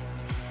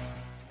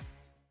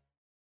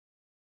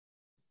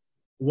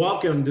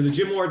 Welcome to the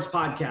Gym Lords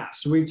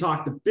podcast, where we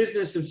talk the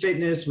business of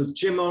fitness with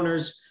gym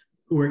owners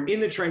who are in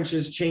the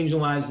trenches, changing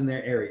lives in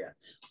their area.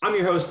 I'm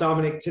your host,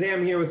 Dominic. Today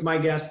I'm here with my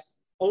guest,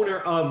 owner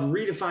of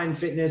Redefined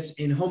Fitness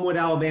in Homewood,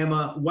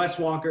 Alabama, Wes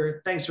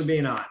Walker. Thanks for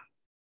being on.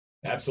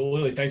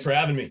 Absolutely. Thanks for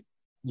having me.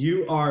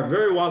 You are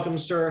very welcome,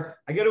 sir.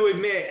 I got to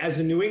admit, as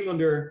a New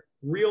Englander,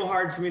 real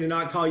hard for me to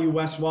not call you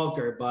Wes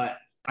Walker, but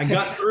I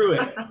got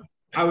through it.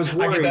 I was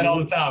worried. I get that all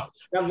the time.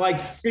 Got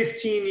like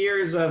 15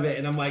 years of it,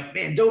 and I'm like,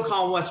 man, don't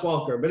call him Wes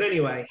Walker. But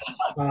anyway,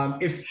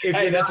 if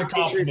hey, you're that's not a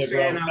compliment, Patriots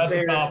fan bro. out That's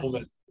there, a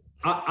compliment.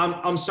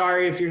 I'm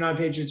sorry if you're not a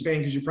Patriots fan,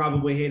 because you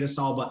probably hate us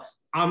all, but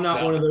I'm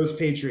not one of those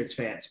Patriots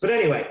fans. But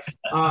anyway,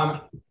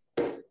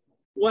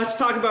 let's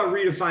talk about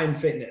Redefined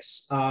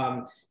Fitness.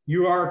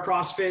 You are a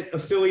CrossFit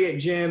affiliate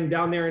gym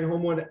down there in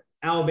Homewood,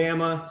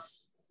 Alabama.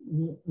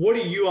 What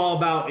are you all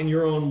about in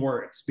your own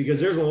words?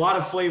 Because there's a lot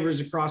of flavors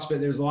of CrossFit.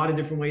 There's a lot of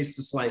different ways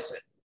to slice it.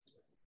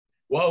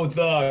 Well, with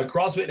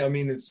CrossFit, I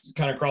mean, it's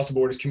kind of across the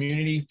board. It's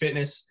community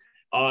fitness.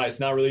 It's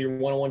not really your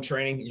one-on-one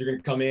training. You're going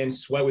to come in,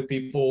 sweat with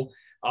people.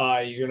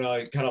 You're going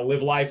to kind of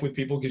live life with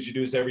people because you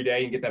do this every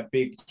day and get that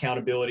big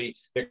accountability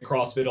that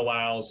CrossFit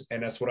allows.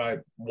 And that's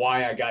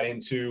why I got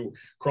into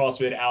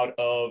CrossFit out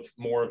of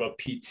more of a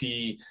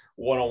PT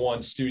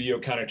one-on-one studio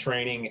kind of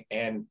training,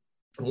 and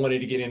wanted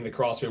to get into the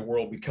CrossFit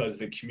world because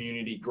the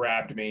community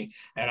grabbed me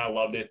and I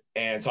loved it.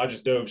 And so I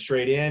just dove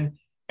straight in.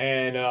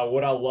 And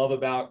what I love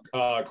about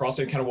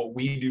CrossFit, kind of what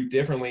we do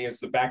differently, is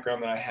the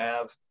background that I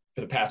have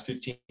for the past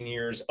 15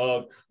 years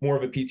of more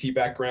of a PT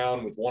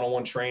background with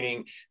one-on-one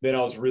training. Then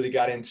I really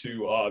got into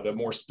the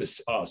more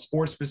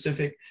sports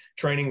specific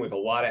training with a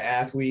lot of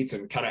athletes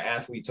and kind of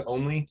athletes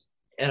only.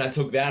 And I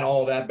took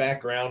all that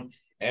background,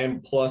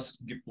 and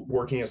plus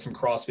working at some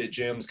CrossFit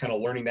gyms, kind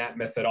of learning that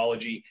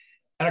methodology.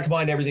 And I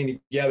combined everything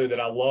together that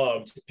I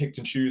loved, picked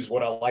and choose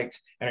what I liked,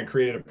 and I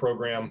created a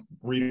program,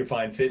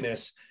 Redefined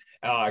Fitness.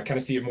 I kind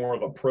of see it more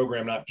of a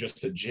program, not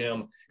just a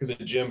gym, because a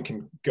gym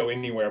can go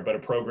anywhere, but a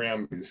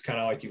program is kind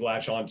of like you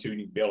latch onto and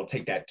you be able to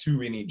take that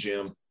to any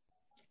gym.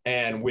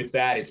 And with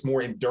that, it's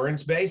more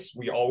endurance based.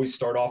 We always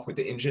start off with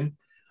the engine.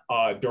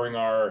 I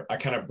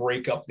kind of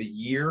break up the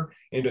year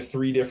into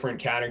 3 different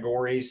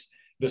categories.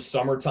 The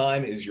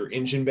summertime is your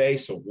engine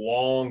base, so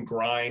long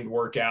grind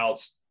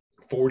workouts,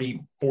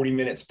 40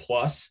 minutes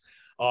plus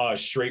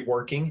straight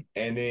working.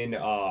 And then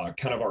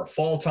kind of our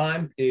fall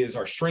time is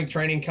our strength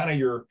training, kind of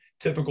your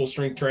typical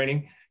strength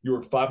training,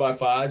 your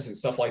 5x5s and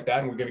stuff like that.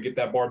 And we're going to get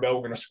that barbell.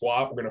 We're going to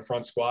squat. We're going to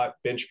front squat,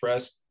 bench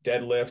press,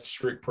 deadlift,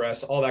 strict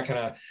press, all that kind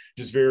of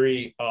just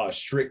very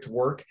strict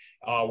work,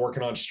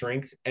 working on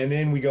strength. And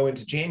then we go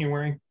into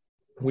January,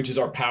 which is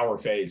our power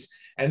phase.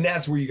 And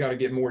that's where you got to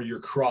get more of your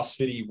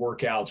CrossFit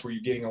workouts, where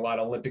you're getting a lot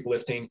of Olympic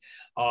lifting,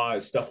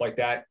 stuff like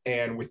that.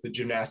 And with the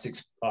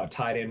gymnastics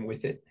tied in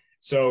with it.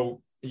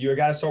 So you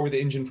got to start with the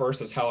engine first.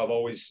 That's how I've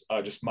always,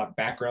 just my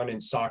background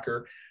in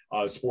soccer,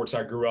 sports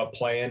I grew up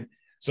playing.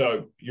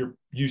 So you're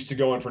used to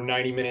going for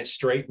 90 minutes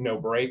straight, no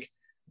break.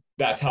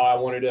 That's how I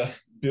wanted to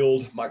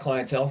build my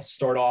clientele.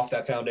 Start off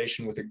that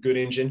foundation with a good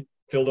engine,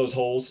 fill those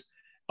holes.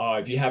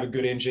 If you have a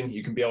good engine,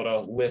 you can be able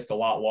to lift a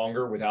lot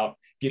longer without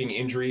getting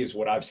injury, is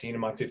what I've seen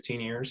in my 15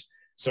 years.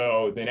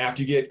 So then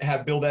after you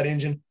build that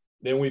engine,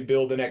 then we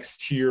build the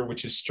next tier,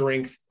 which is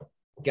strength.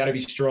 Got to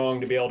be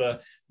strong to be able to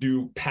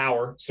do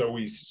power. So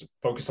we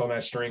focus on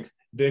that strength.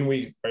 Then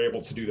we are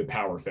able to do the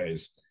power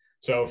phase.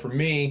 So for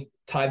me,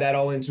 tied that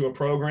all into a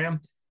program,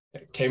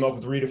 came up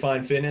with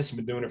Redefined Fitness, and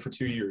been doing it for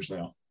 2 years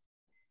now.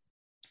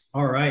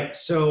 All right.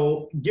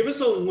 So give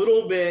us a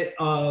little bit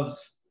of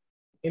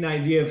an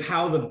idea of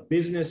how the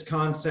business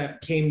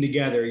concept came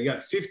together. You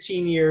got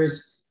 15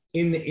 years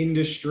in the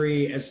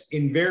industry as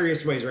in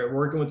various ways, right?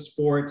 Working with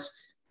sports,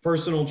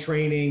 personal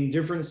training,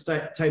 different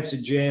types of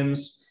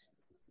gyms.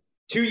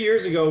 2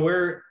 years ago,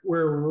 we're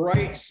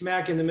right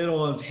smack in the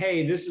middle of,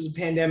 hey, this is a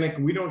pandemic.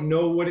 We don't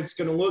know what it's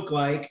going to look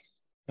like.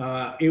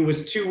 It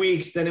was 2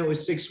 weeks, then it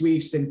was 6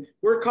 weeks, and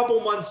we're a couple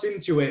months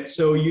into it.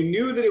 So you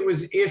knew that it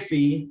was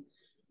iffy,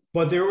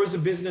 but there was a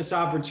business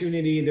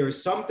opportunity. There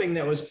was something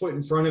that was put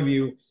in front of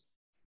you.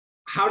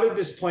 How did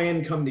this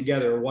plan come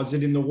together? Was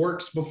it in the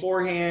works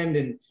beforehand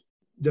and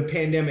the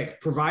pandemic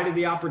provided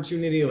the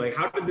opportunity? Like,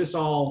 how did this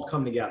all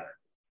come together?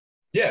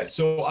 Yeah,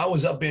 so I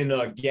was up in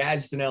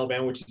Gadsden,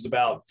 Alabama, which is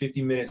about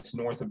 50 minutes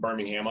north of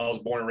Birmingham. I was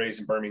born and raised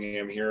in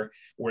Birmingham here,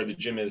 where the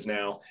gym is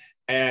now.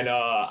 And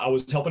I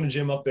was helping a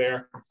gym up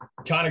there.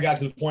 Kind of got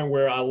to the point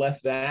where I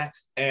left that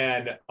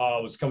and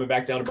was coming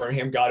back down to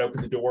Birmingham. God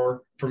opened the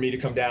door for me to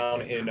come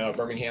down in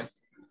Birmingham.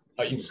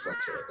 You can just right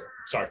there.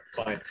 Sorry,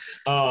 client.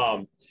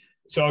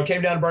 So I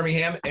came down to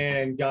Birmingham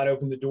and God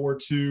opened the door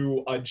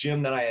to a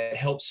gym that I had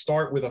helped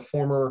start with a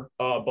former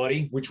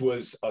buddy, which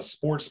was a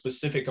sports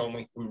specific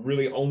only. We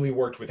really only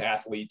worked with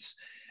athletes.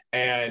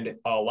 And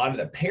a lot of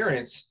the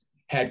parents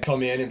had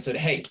come in and said,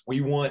 hey,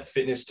 we want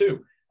fitness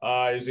too.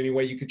 Is there any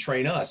way you could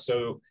train us?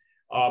 So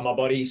my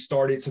buddy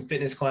started some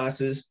fitness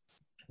classes.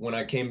 When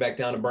I came back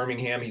down to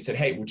Birmingham, he said,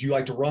 hey, would you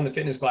like to run the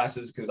fitness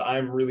classes? Because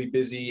I'm really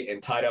busy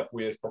and tied up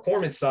with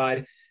performance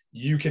side.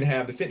 You can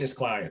have the fitness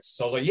clients.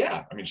 So I was like,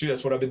 yeah, I mean, shoot,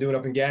 that's what I've been doing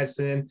up in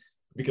Gadsden,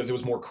 because it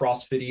was more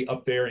CrossFit-y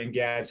up there in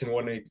Gadsden,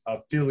 wasn't an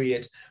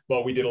affiliate,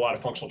 but we did a lot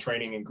of functional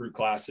training and group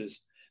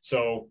classes.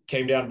 So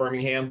came down to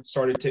Birmingham,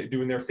 started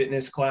doing their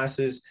fitness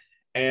classes,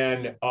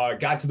 and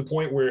got to the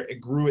point where it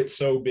grew it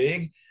so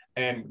big.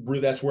 And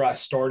that's where I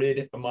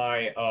started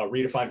my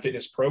Redefined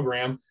Fitness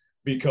program,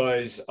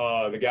 because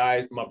the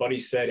guy, my buddy,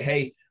 said,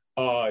 hey,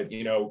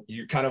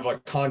 you're kind of a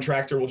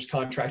contractor. We'll just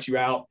contract you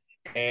out.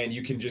 And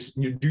you can just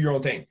do your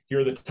own thing. Here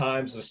are the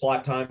times, the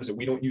slot times that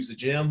we don't use the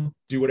gym.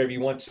 Do whatever you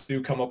want to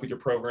do, come up with your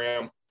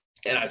program.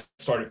 And I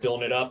started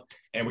filling it up,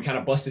 and we kind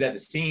of busted at the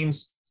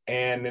seams.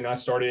 And then I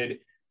started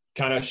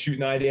kind of shooting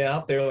the idea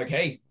out there like,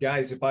 hey,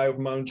 guys, if I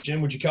open my own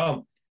gym, would you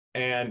come?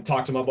 And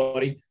talked to my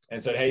buddy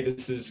and said, hey,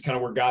 this is kind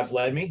of where God's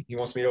led me. He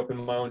wants me to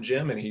open my own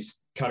gym. And he's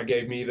kind of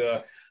gave me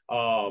the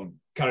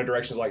kind of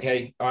directions like,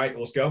 hey, all right,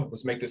 let's go.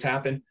 Let's make this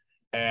happen.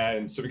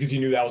 And so because he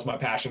knew that was my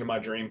passion and my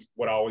dream,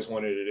 what I always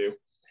wanted to do.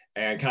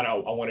 And kind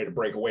of I wanted to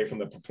break away from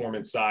the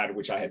performance side,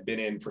 which I had been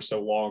in for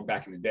so long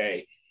back in the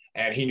day.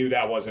 And he knew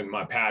that wasn't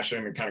my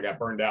passion, and kind of got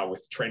burned out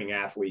with training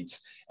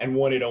athletes and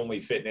wanted only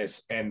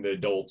fitness and the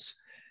adults,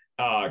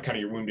 kind of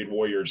your wounded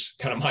warriors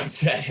kind of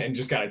mindset, and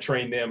just kind of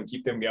train them,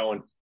 keep them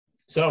going.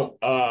 So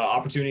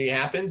opportunity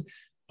happened.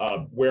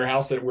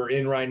 Warehouse that we're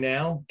in right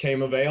now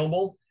came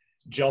available,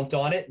 jumped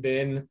on it.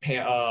 Then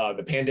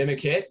the pandemic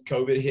hit,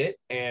 COVID hit.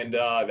 And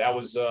that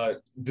was a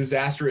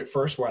disaster at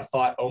first, where I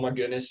thought, oh my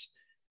goodness,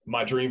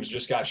 my dreams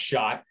just got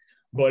shot.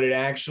 But it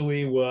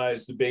actually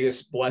was the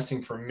biggest blessing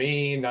for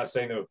me. Not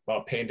saying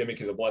the pandemic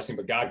is a blessing,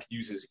 but God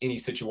uses any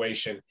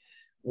situation.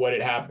 What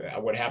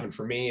happened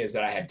for me is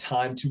that I had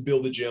time to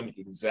build the gym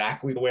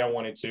exactly the way I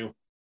wanted to.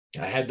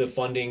 I had the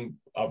funding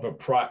of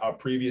a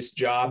previous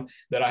job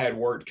that I had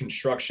worked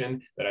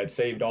construction, that I'd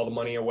saved all the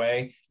money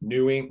away,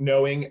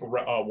 knowing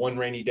one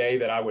rainy day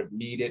that I would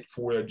need it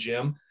for a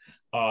gym.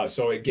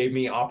 So it gave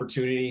me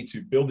opportunity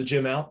to build the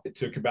gym out. It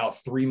took about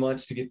 3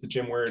 months to get the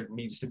gym where it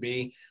needs to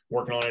be,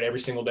 working on it every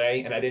single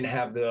day. And I didn't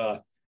have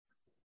the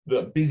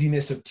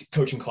busyness of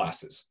coaching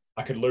classes.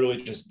 I could literally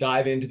just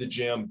dive into the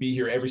gym, be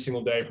here every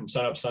single day from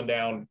sun up,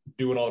 sundown,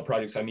 doing all the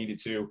projects I needed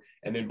to.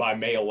 And then by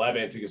May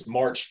 11th, because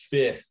March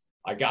 5th,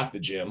 I got the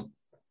gym,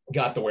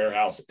 got the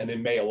warehouse. And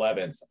then May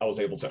 11th, I was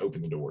able to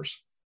open the doors.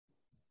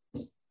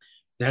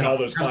 And all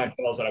those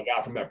clientele that I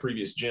got from that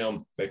previous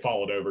gym, they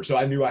followed over. So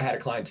I knew I had a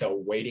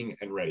clientele waiting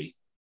and ready.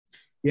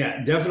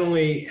 Yeah,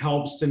 definitely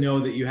helps to know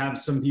that you have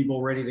some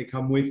people ready to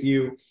come with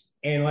you.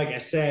 And like I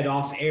said,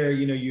 off air,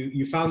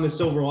 you found the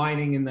silver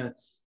lining in the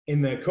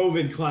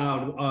COVID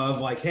cloud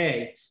of like,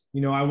 hey,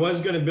 I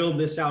was going to build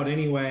this out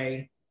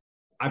anyway.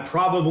 I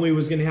probably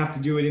was going to have to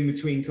do it in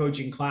between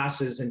coaching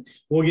classes. And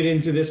we'll get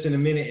into this in a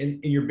minute.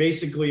 And you're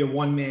basically a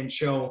one-man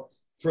show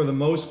for the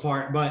most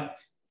part. But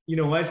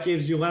life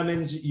gives you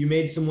lemons. You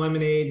made some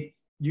lemonade.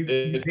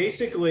 You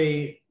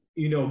basically,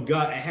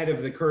 got ahead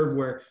of the curve,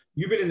 where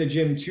you've been in the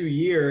gym 2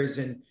 years.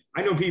 And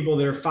I know people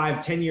that are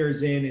 5-10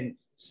 years in and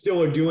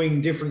still are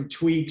doing different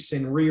tweaks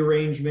and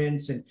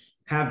rearrangements and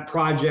have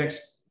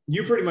projects.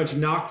 You pretty much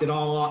knocked it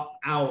all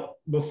out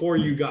before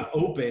you got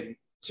open,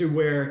 to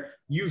where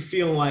you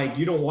feel like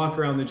you don't walk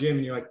around the gym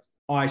and you're like,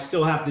 oh, I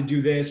still have to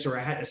do this, or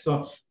I had to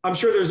still. I'm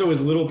sure there's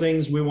always little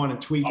things we want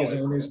to tweak as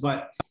owners,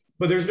 but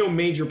there's no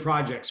major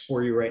projects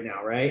for you right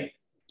now, right?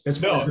 As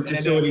far as the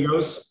facility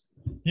goes.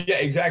 Yeah,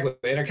 exactly.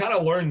 And I kind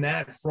of learned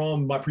that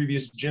from my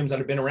previous gyms that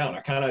I've been around.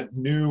 I kind of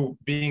knew,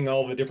 being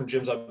all the different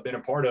gyms I've been a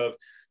part of,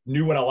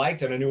 knew what I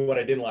liked and I knew what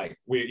I didn't like.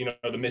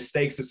 The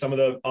mistakes that some of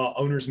the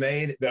owners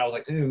made that I was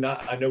like,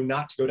 I know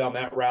not to go down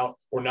that route,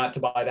 or not to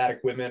buy that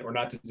equipment, or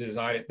not to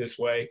design it this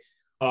way.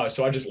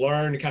 So I just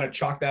learned to kind of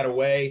chalk that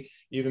away,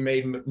 either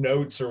made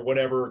notes or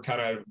whatever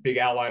kind of big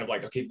outline of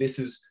like, okay, this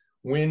is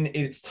when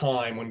it's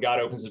time, when God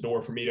opens the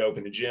door for me to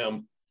open a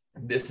gym,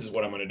 this is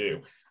what I'm going to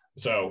do.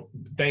 So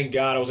thank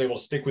God I was able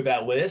to stick with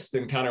that list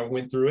and kind of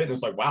went through it. And it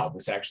was like, wow,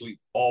 this actually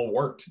all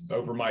worked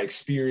over my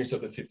experience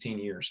of the 15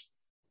 years.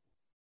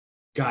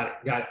 Got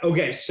it.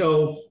 Okay.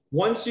 So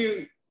once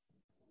you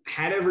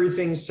had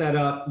everything set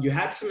up, you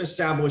had some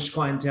established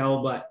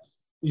clientele, but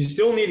you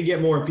still need to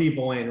get more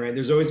people in, right?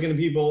 There's always going to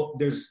be people,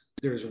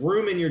 there's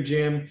room in your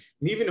gym,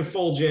 and even a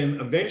full gym,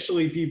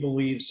 eventually people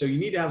leave. So you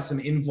need to have some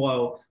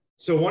inflow.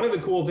 So one of the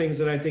cool things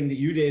that I think that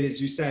you did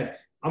is you said,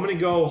 I'm going to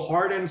go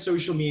hard on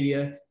social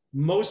media,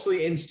 mostly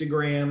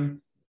Instagram.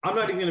 I'm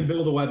not even going to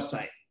build a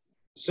website.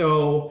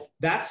 So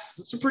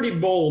that's a pretty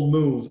bold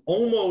move.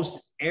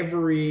 Almost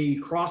every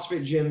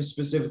CrossFit gym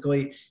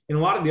specifically, and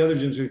a lot of the other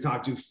gyms we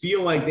talked to,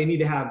 feel like they need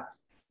to have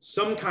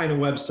some kind of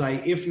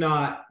website, if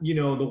not,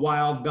 the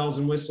wild bells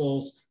and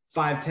whistles,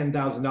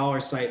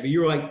 $5,000-$10,000 site. But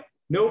you were like,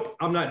 nope,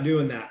 I'm not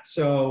doing that.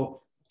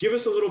 So give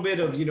us a little bit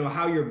of,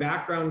 how your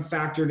background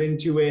factored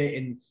into it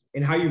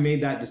and how you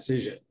made that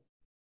decision.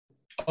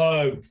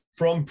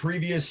 From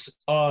previous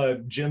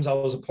gyms I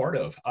was a part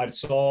of, I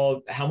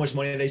saw how much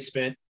money they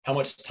spent, how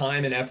much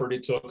time and effort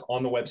it took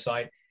on the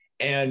website,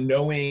 and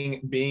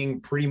being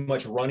pretty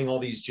much running all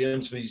these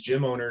gyms for these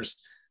gym owners,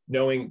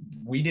 knowing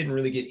we didn't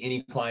really get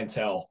any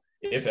clientele,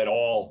 if at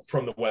all,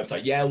 from the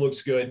website. Yeah, it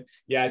looks good.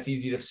 Yeah, it's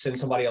easy to send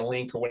somebody a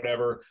link or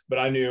whatever, but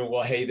I knew,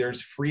 well, hey,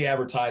 there's free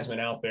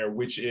advertisement out there,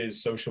 which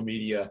is social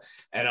media.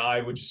 And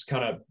I would just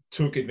kind of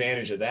took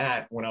advantage of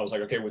that when I was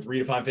like, okay, with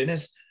Redefine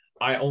Fitness,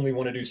 I only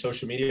want to do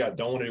social media. I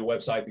don't want to do a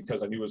website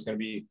because I knew it was going to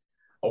be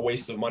a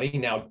waste of money.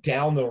 Now,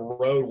 down the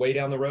road, way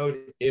down the road,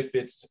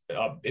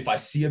 if I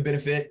see a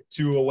benefit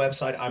to a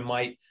website, I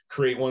might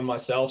create one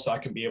myself so I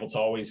can be able to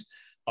always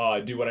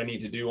do what I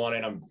need to do on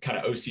it. I'm kind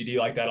of OCD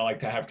like that. I like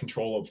to have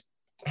control of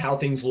how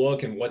things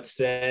look and what's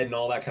said and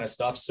all that kind of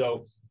stuff.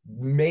 So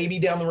maybe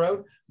down the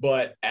road,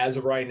 but as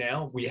of right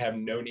now, we have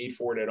no need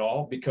for it at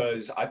all,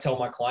 because I tell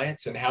my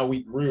clients, and how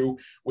we grew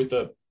with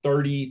the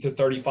 30 to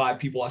 35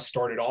 people I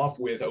started off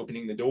with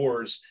opening the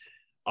doors,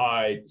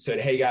 I said,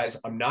 hey guys,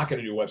 I'm not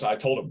going to do a website. I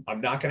told them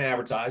I'm not going to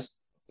advertise.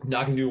 I'm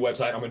not going to do a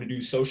website. I'm going to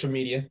do social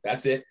media.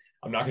 That's it.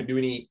 I'm not going to do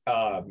any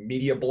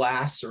media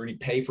blasts or any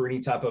pay for any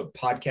type of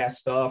podcast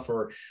stuff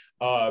or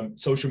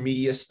social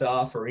media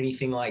stuff or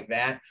anything like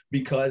that,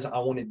 because I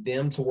wanted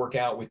them to work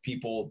out with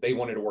people they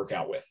wanted to work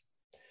out with.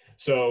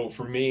 So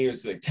for me, it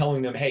was like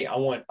telling them, hey, I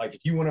want, like,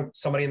 if you want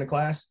somebody in the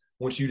class,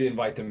 I want you to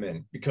invite them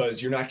in,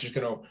 because you're not just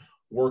going to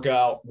work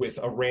out with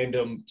a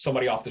random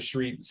somebody off the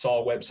street,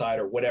 saw a website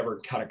or whatever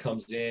kind of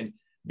comes in,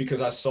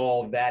 because I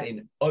saw that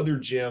in other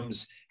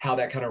gyms, how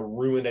that kind of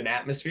ruined an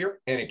atmosphere.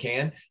 And it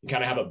can. You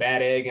kind of have a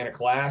bad egg in a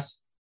class.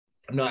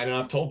 And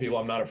I've told people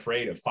I'm not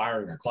afraid of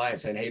firing a client,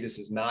 saying, hey, this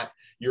is not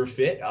your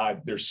fit.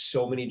 There's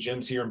so many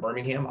gyms here in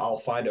Birmingham. I'll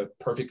find a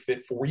perfect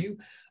fit for you.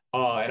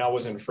 And I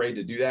wasn't afraid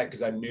to do that,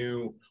 because I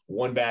knew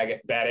one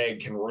bad egg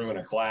can ruin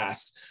a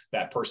class,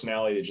 that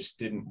personality that just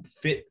didn't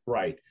fit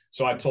right.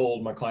 So I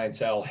told my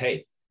clientele,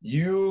 hey,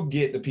 you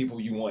get the people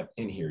you want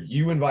in here.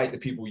 You invite the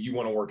people you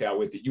want to work out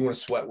with, that you want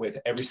to sweat with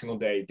every single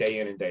day, day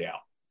in and day out.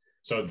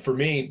 So for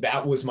me,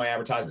 that was my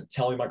advertisement,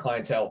 telling my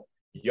clientele,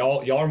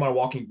 y'all are my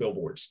walking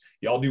billboards.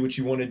 Y'all do what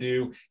you want to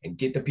do and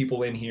get the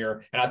people in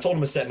here. And I told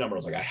them a set number. I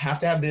was like, I have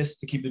to have this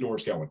to keep the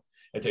doors going.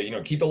 And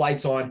to, keep the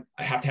lights on,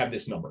 I have to have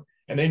this number.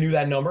 And they knew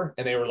that number,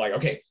 and they were like,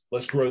 okay,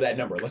 let's grow that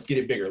number. Let's get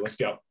it bigger. Let's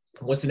go.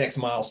 What's the next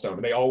milestone?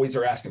 And they always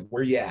are asking,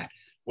 where you at?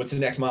 What's the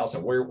next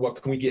milestone?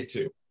 What can we get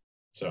to?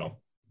 So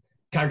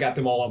kind of got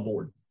them all on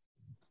board.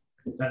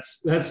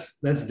 That's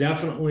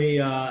definitely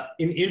an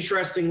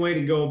interesting way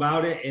to go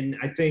about it. And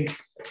I think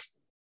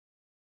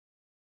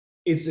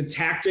it's a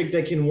tactic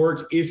that can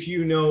work if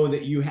you know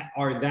that you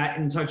are that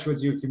in touch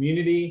with your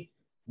community,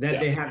 that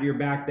they have your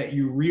back, that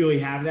you really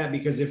have that.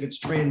 Because if it's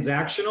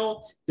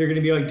transactional, they're going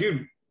to be like,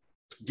 dude,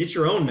 get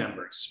your own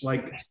members.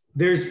 Like,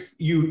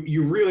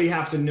 you really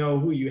have to know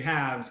who you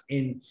have.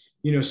 And,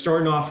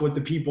 starting off with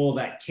the people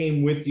that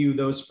came with you,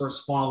 those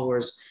first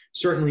followers,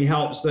 certainly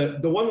helps. The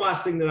one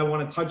last thing that I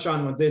want to touch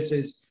on with this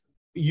is,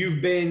 have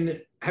you been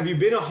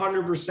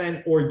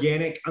 100%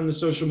 organic on the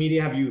social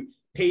media? Have you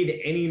paid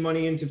any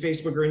money into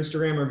Facebook or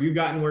Instagram, or have you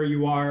gotten where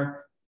you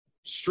are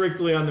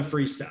strictly on the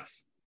free stuff?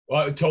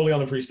 Well, totally on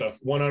the free stuff,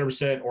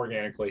 100%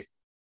 organically.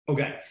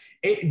 Okay.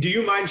 Do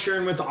you mind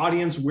sharing with the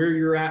audience where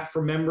you're at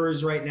for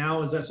members right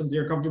now? Is that something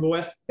you're comfortable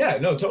with? Yeah,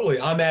 no, totally.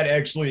 I'm at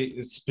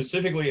actually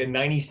specifically at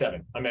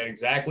 97. I'm at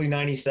exactly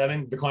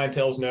 97. The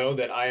clientels know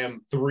that I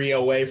am 3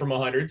 away from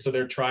 100. So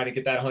they're trying to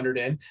get that 100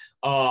 in.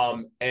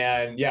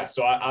 And yeah,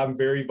 so I'm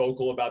very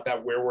vocal about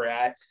that, where we're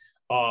at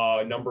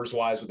numbers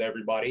wise with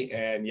everybody.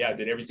 And yeah,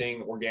 did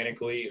everything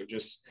organically,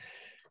 just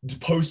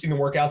posting the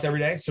workouts every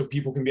day so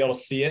people can be able to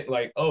see it,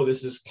 like, oh,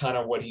 this is kind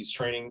of what he's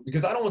training,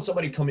 because I don't want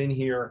somebody to come in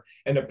here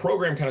and the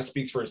program kind of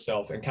speaks for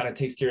itself and kind of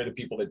takes care of the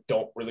people that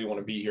don't really want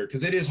to be here,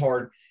 because it is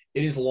hard,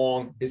 it is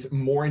long, it's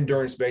more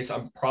endurance based.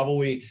 I'm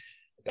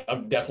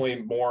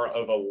definitely more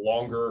of a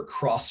longer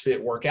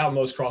CrossFit workout.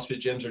 Most CrossFit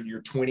gyms are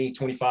your 20,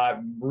 25,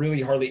 really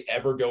hardly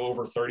ever go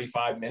over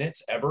 35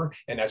 minutes ever,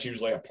 and that's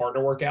usually a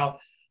partner workout.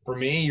 For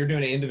me, you're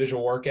doing an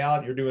individual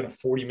workout, you're doing a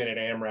 40-minute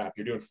AMRAP,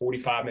 you're doing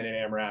 45-minute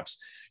AMRAPs,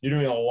 you're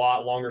doing a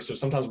lot longer. So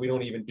sometimes we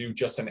don't even do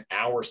just an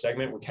hour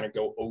segment. We kind of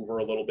go over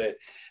a little bit.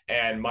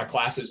 And my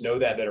classes know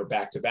that are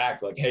back to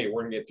back, like, hey,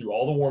 we're gonna get through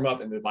all the warm up.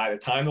 And then by the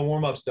time the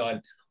warm up's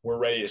done, we're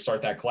ready to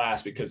start that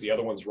class because the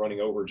other one's running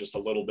over just a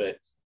little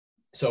bit.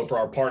 So for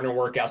our partner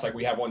workouts, like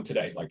we have one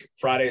today, like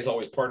Friday is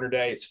always partner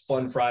day. It's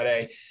Fun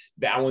Friday.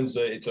 That one's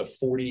it's a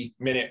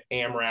 40-minute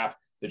AMRAP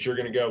that you're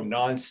going to go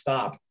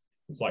nonstop.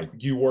 It's like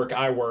you work,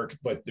 I work,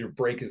 but your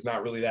break is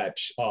not really that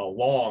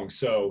long.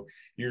 So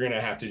you're going to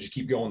have to just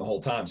keep going the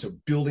whole time. So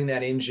building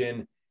that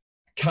engine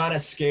kind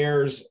of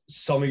scares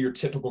some of your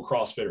typical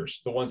CrossFitters,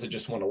 the ones that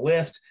just want to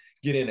lift,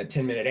 get in a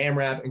 10-minute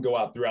AMRAP and go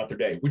out throughout their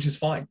day, which is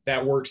fine.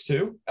 That works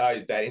too.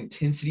 That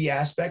intensity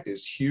aspect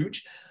is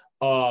huge.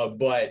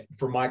 But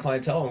for my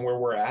clientele and where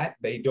we're at,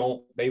 they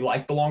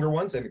like the longer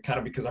ones, and kind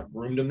of because I've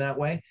groomed them that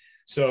way.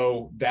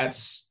 So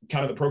that's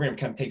kind of the program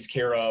kind of takes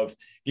care of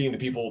getting the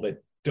people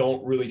that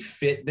don't really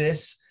fit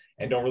this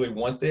and don't really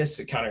want this.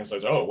 It kind of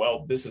says, oh,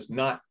 well, this is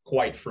not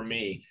quite for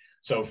me.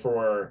 So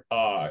for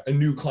a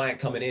new client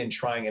coming in,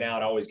 trying it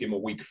out, I always give them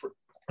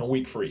a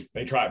week free.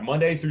 They try it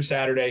Monday through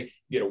Saturday,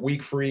 you get a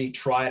week free,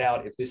 try it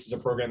out. If this is a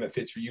program that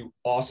fits for you,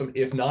 awesome.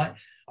 If not,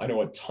 I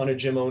know a ton of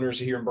gym owners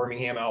here in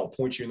Birmingham. I'll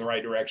point you in the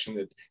right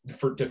direction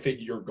to fit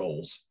your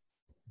goals.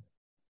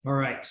 All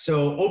right.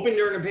 So open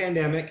during the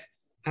pandemic,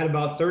 had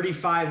about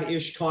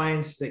 35-ish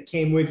clients that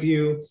came with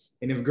you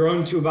and have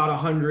grown to about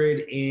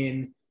 100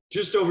 in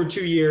just over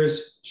 2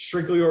 years,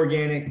 strictly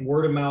organic,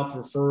 word of mouth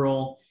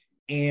referral.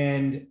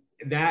 And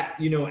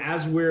that,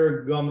 as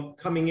we're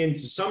coming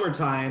into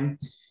summertime,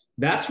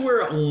 that's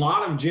where a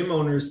lot of gym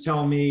owners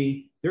tell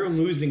me they're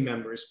losing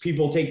members.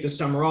 People take the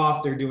summer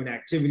off, they're doing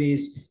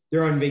activities,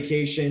 they're on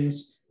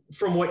vacations.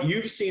 From what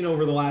you've seen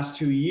over the last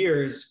 2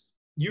 years,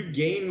 you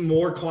gain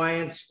more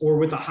clients or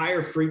with a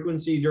higher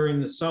frequency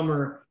during the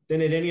summer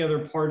than at any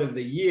other part of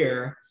the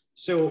year.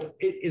 So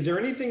is there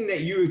anything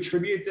that you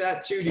attribute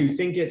that to? Do you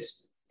think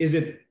is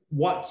it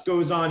what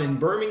goes on in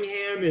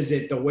Birmingham? Is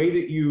it the way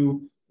that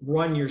you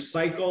run your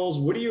cycles?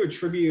 What do you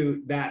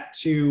attribute that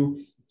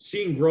to,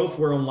 seeing growth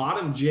where a lot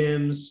of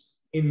gyms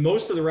in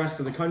most of the rest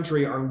of the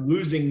country are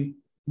losing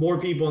more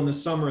people in the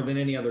summer than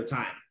any other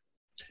time?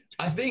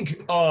 I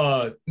think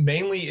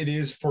mainly it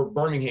is for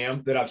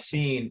Birmingham that I've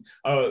seen.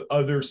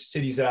 Other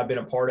cities that I've been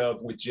a part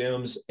of with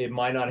gyms, it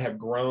might not have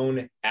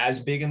grown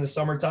as big in the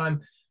summertime.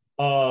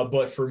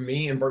 But for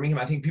me in Birmingham,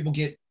 I think people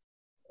get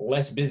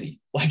less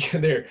busy, like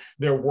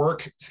their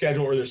work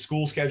schedule or their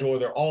school schedule or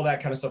their all that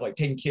kind of stuff, like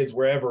taking kids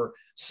wherever.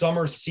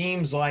 Summer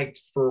seems like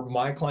for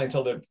my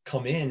clientele that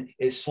come in,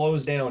 it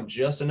slows down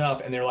just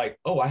enough. And they're like,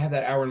 oh, I have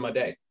that hour in my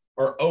day,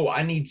 or, oh,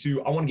 I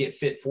want to get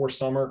fit for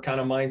summer kind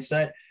of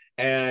mindset.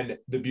 And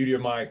the beauty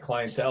of my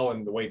clientele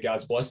and the way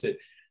God's blessed it,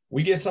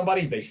 we get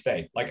somebody, they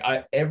stay. Like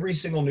every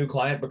single new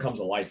client becomes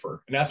a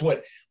lifer. And that's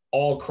what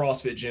all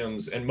CrossFit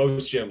gyms and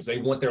most gyms, they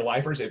want their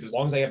lifers. As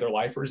long as they have their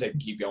lifers, they can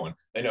keep going.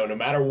 They know no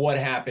matter what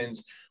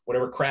happens,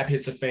 whatever crap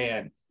hits a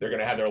fan, they're going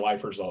to have their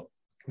lifers up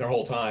their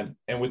whole time.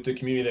 And with the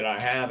community that I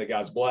have, that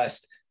God's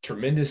blessed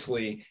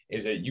tremendously,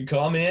 is that you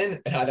come in,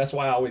 and that's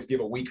why I always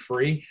give a week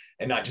free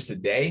and not just a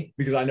day,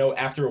 because I know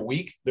after a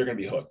week, they're going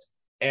to be hooked.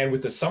 And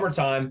with the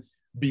summertime,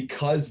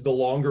 because the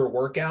longer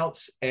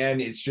workouts,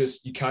 and it's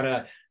just, you kind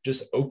of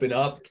just open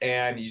up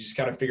and you just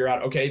kind of figure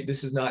out, okay,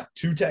 this is not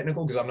too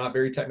technical, because I'm not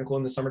very technical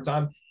in the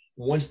summertime.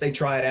 Once they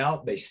try it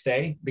out, they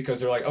stay, because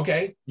they're like,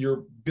 okay,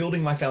 you're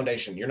building my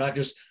foundation. You're not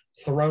just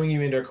throwing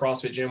you into a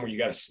CrossFit gym where you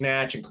got to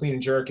snatch and clean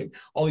and jerk and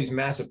all these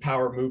massive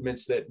power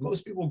movements that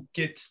most people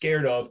get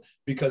scared of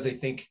because they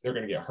think they're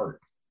going to get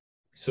hurt.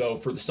 So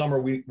for the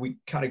summer, we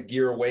kind of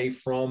gear away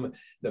from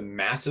the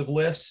massive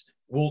lifts.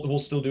 We'll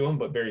still do them,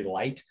 but very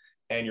light,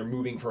 and you're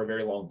moving for a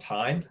very long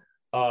time.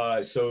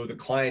 So the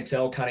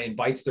clientele kind of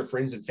invites their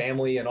friends and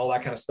family and all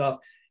that kind of stuff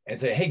and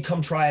say, hey,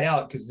 come try it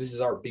out, because this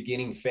is our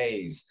beginning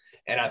phase.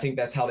 And I think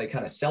that's how they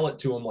kind of sell it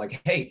to them. Like,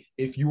 hey,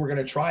 if you were going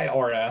to try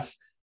RF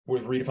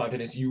with Redefined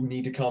Fitness, you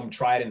need to come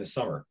try it in the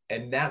summer.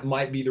 And that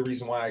might be the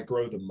reason why I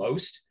grow the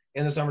most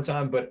in the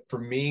summertime. But for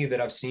me,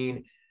 that I've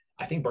seen,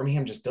 I think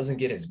Birmingham just doesn't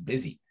get as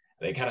busy.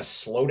 They kind of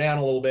slow down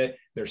a little bit.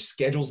 Their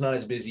schedule's not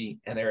as busy,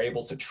 and they're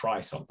able to try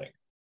something.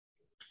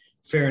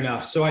 Fair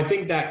enough. So I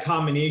think that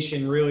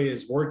combination really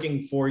is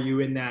working for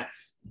you in that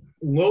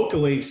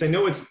locally, because I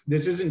know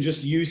this isn't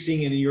just you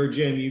seeing it in your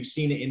gym. You've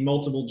seen it in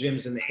multiple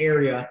gyms in the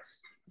area.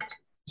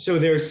 So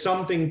there's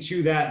something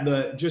to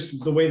that,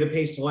 just the way the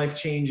pace of life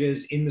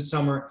changes in the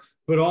summer,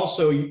 but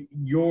also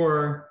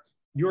your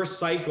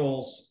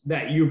cycles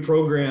that you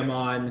program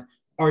on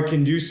are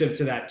conducive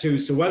to that too.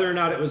 So whether or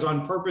not it was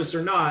on purpose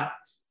or not,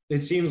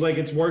 it seems like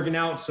it's working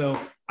out. So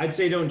I'd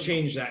say don't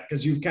change that,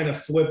 because you've kind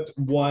of flipped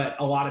what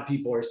a lot of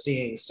people are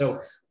seeing. So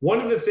one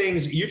of the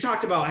things you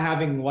talked about,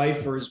 having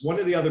lifers, one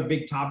of the other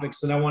big topics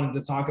that I wanted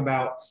to talk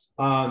about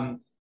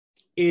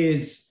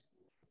is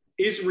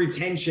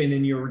retention.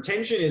 And your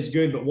retention is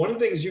good, but one of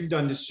the things you've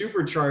done to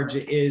supercharge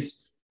it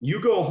is you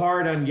go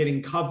hard on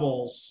getting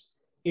couples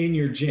in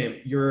your gym.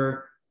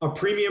 You're a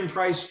premium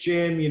price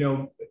gym,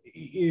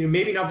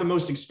 maybe not the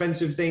most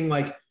expensive thing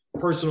like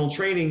personal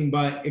training,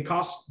 but it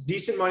costs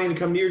decent money to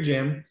come to your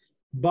gym.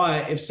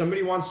 But if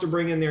somebody wants to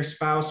bring in their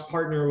spouse,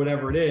 partner, or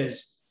whatever it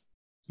is,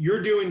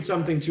 you're doing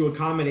something to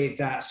accommodate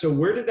that. So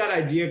where did that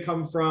idea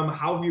come from?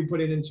 How have you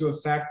put it into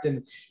effect?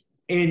 And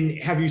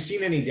have you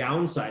seen any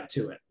downside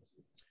to it?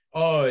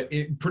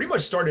 It pretty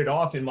much started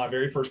off in my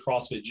very first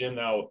CrossFit gym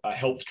that I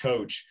helped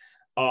coach.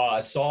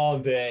 I saw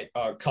that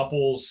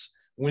couples,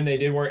 when they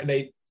did work,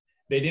 they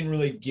didn't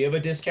really give a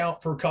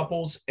discount for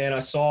couples. And I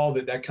saw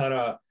that kind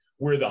of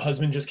where the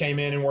husband just came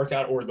in and worked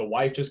out, or the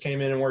wife just came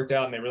in and worked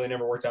out, and they really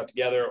never worked out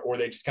together, or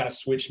they just kind of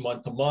switched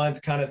month to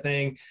month kind of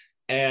thing.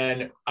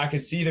 And I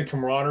could see the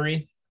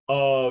camaraderie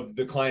of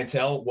the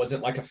clientele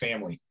wasn't like a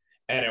family,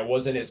 and it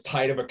wasn't as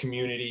tight of a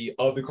community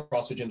of the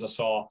CrossFit gyms I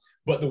saw.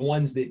 But the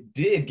ones that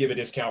did give a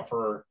discount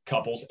for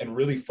couples and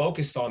really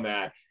focused on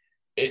that,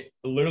 it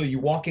literally, you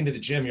walk into the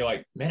gym, you're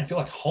like, man, I feel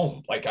like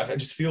home. Like, I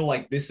just feel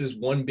like this is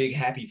one big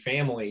happy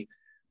family,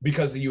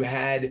 because you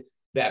had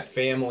that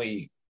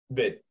family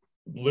that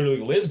literally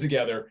lives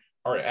together,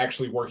 are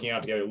actually working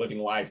out together, living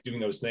life,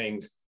 doing those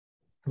things.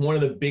 One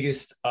of the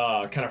biggest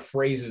kind of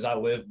phrases I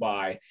live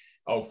by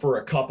for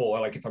a couple,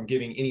 like if I'm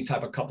giving any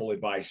type of couple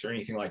advice or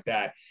anything like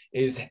that,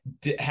 is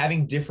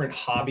having different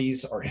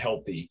hobbies are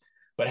healthy,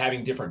 but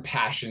having different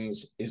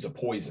passions is a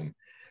poison.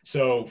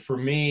 So for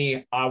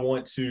me, I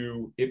want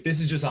to, if this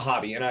is just a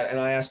hobby, and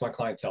I ask my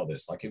clientele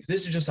this, like, if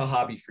this is just a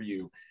hobby for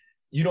you,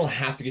 you don't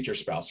have to get your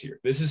spouse here.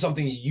 This is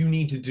something that you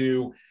need to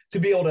do to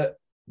be able to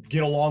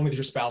get along with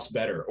your spouse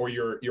better, or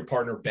your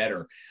partner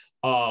better.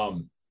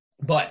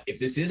 But if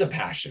this is a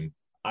passion,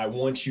 I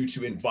want you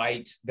to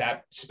invite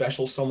that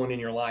special someone in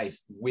your life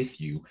with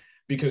you,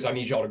 because I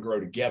need y'all to grow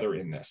together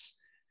in this.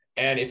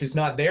 And if it's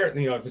not there,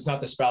 if it's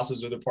not the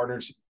spouse's or the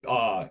partner's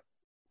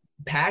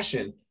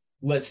passion,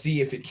 let's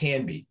see if it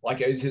can be.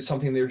 Like, is it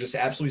something they're just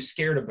absolutely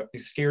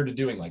scared of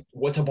doing? Like,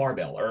 what's a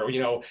barbell, or,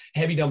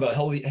 heavy dumbbell,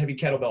 heavy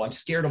kettlebell? I'm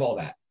scared of all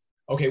that.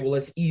 Okay, well,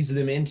 let's ease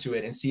them into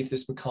it and see if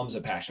this becomes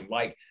a passion.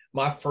 Like,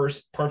 my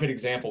first perfect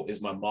example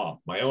is my mom,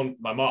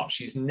 my mom.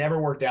 She's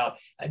never worked out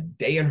a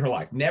day in her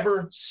life,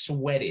 never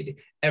sweated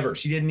ever.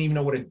 She didn't even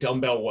know what a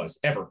dumbbell was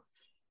ever.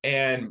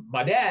 And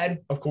my dad,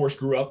 of course,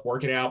 grew up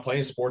working out,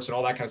 playing sports and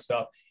all that kind of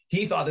stuff.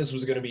 He thought this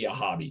was going to be a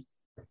hobby.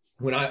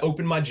 When I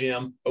opened my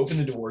gym, opened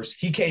the doors,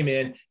 he came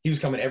in. He was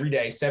coming every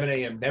day, 7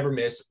 a.m., never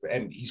miss.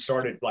 And he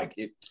started, like,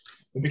 it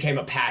became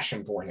a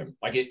passion for him.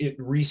 Like, it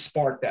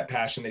re-sparked that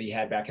passion that he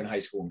had back in high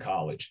school and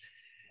college.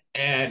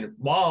 And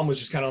mom was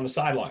just kind of on the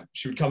sideline.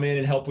 She would come in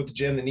and help with the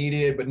gym that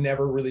needed, but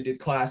never really did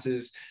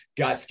classes,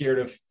 got scared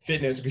of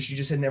fitness because she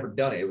just had never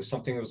done it. It was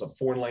something that was a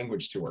foreign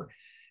language to her.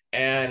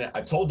 And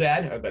I told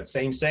dad that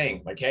same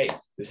saying, like, hey,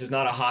 this is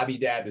not a hobby,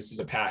 dad. This is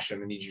a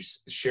passion. I need you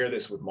to share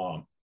this with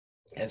mom.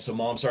 And so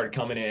mom started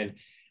coming in.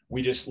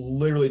 We just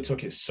literally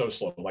took it so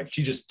slow. Like,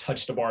 she just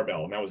touched a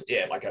barbell and that was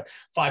it, like a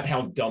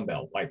 5-pound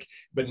dumbbell. Like,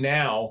 but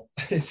now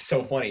it's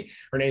so funny.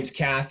 Her name's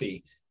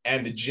Kathy,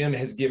 and the gym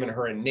has given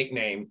her a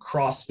nickname,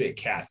 CrossFit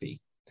Kathy.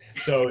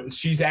 So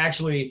she's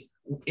actually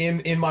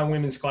in my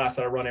women's class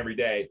that I run every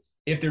day.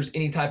 If there's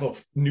any type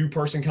of new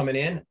person coming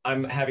in,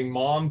 I'm having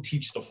mom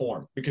teach the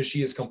form, because she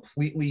has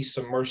completely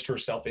submerged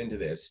herself into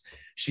this.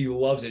 She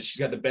loves it. She's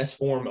got the best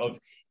form of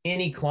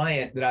any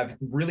client that I've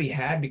really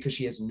had, because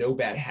she has no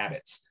bad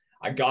habits.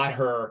 I got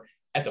her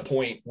at the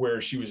point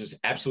where she was just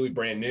absolutely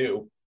brand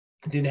new,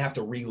 didn't have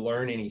to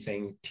relearn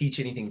anything, teach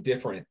anything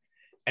different.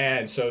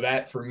 And so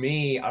that, for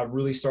me, I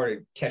really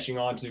started catching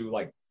on to,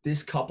 like,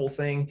 this couple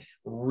thing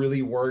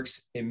really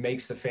works. It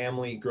makes the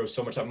family grow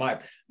so much.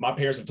 My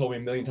parents have told me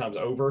a million times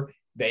over,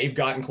 they've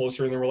gotten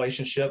closer in the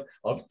relationship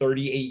of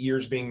 38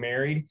 years being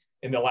married.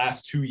 In the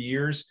last 2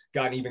 years,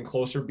 gotten even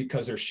closer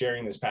because they're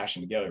sharing this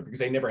passion together, because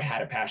they never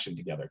had a passion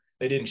together.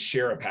 They didn't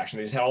share a passion.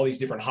 They just had all these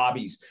different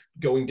hobbies,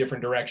 going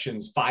different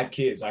directions, 5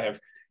 kids. I have,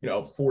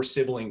 4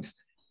 siblings.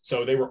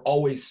 So they were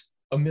always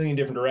a million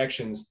different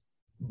directions,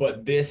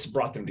 but this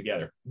brought them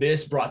together.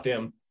 This brought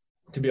them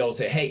to be able to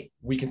say, hey,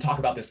 we can talk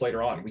about this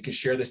later on. We can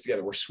share this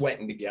together. We're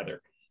sweating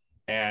together.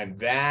 And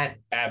that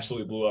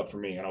absolutely blew up for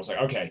me. And I was like,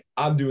 okay,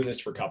 I'm doing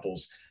this for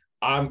couples.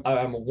 I'm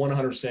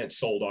 100%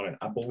 sold on it.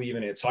 I believe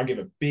in it. So I give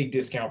a big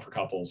discount for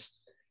couples.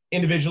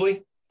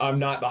 Individually, I'm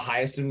not the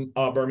highest in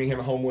Birmingham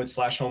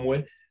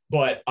Homewood,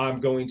 but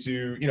I'm going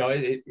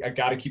to, I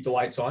got to keep the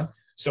lights on.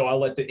 So I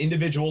let the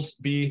individuals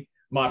be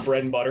my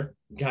bread and butter,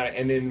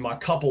 and then my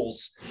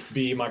couples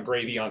be my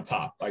gravy on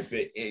top. Like,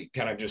 it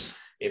kind of just,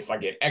 if I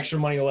get extra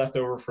money left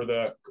over for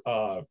the,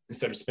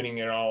 instead of spending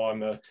it all on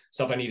the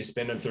stuff I need to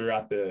spend them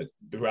throughout the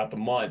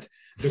month,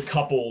 the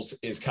couples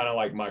is kind of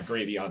like my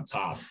gravy on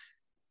top.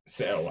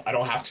 So I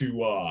don't have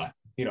to,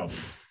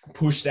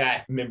 push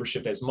that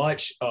membership as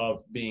much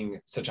of being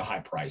such a high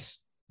price.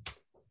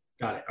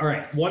 Got it. All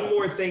right. One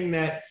more thing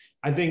that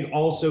I think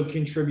also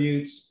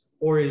contributes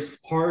or is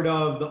part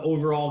of the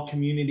overall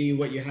community,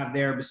 what you have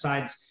there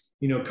besides,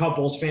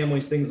 couples,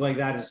 families, things like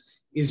that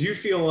is you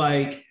feel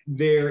like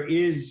there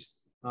is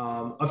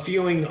a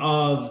feeling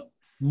of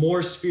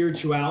more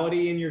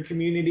spirituality in your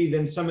community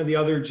than some of the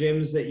other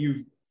gyms that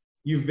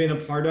you've been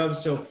a part of.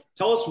 So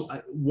tell us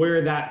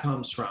where that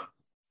comes from.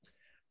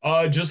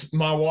 Just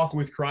my walk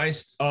with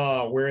Christ,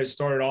 where it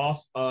started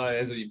off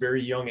as a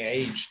very young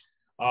age.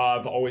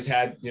 I've always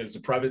had,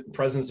 the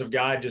presence of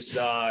God just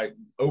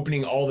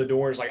opening all the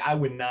doors. Like I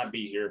would not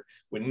be here,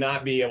 would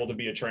not be able to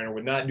be a trainer,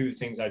 would not do the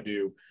things I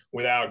do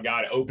without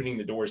God opening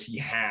the doors he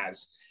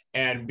has.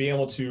 And being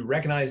able to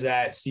recognize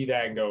that, see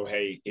that, and go,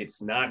 hey,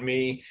 it's not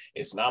me,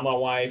 it's not my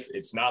wife,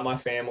 it's not my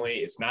family,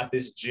 it's not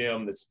this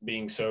gym that's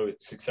being so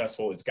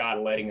successful. It's God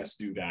letting us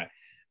do that.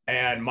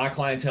 And my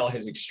clientele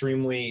has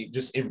extremely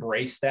just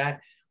embraced that.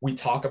 We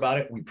talk about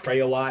it. We pray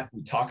a lot.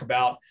 We talk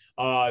about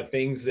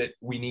things that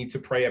we need to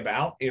pray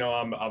about.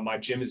 My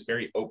gym is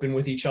very open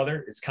with each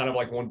other. It's kind of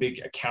like one big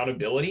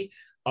accountability.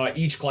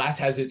 Each class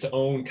has its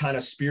own kind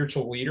of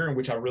spiritual leader, and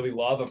which I really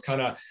love. I've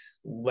kind of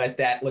let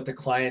the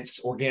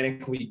clients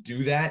organically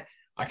do that.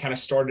 I kind of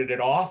started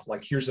it off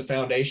like, here's the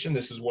foundation.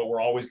 This is what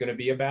we're always going to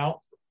be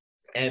about.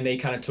 And they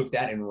kind of took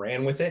that and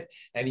ran with it.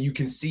 And you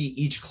can see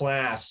each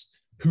class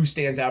who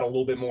stands out a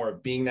little bit more,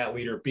 being that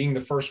leader, being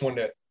the first one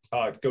to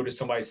go to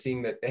somebody,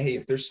 seeing that, hey,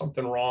 if there's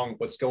something wrong,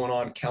 what's going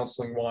on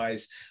counseling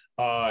wise.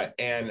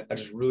 And I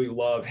just really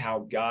love how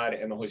God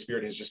and the Holy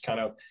Spirit has just kind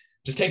of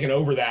just taken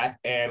over that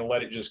and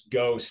let it just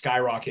go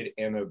skyrocket.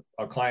 And the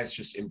clients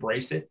just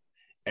embrace it.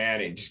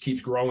 And it just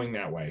keeps growing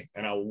that way.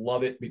 And I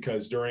love it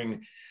because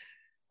during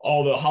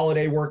all the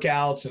holiday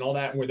workouts and all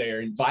that, where they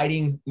are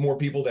inviting more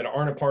people that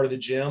aren't a part of the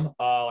gym,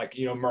 like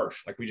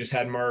Murph, like we just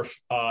had Murph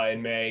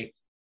in May,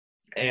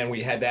 and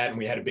we had that, and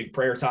we had a big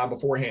prayer time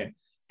beforehand.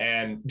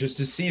 And just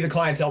to see the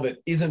clientele that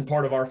isn't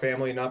part of our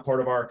family, not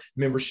part of our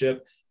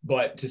membership,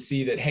 but to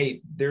see that,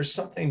 hey, there's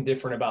something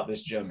different about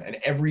this gym. And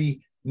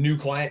every new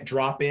client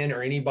drop in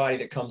or anybody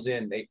that comes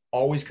in, they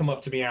always come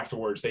up to me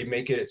afterwards. They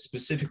make it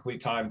specifically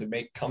time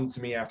to come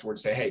to me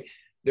afterwards, say, hey,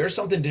 there's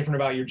something different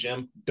about your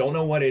gym. Don't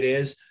know what it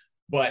is,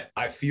 but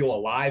I feel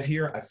alive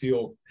here. I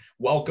feel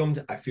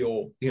welcomed. I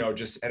feel,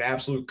 just an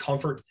absolute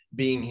comfort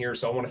being here.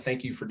 So I want to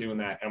thank you for doing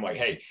that. And I'm like,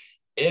 hey,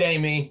 it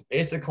ain't me.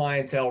 It's the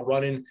clientele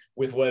running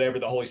with whatever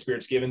the Holy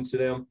Spirit's given to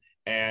them.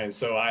 And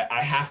so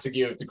I have to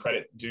give the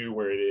credit due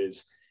where it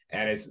is.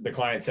 And it's the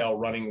clientele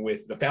running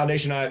with the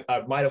foundation I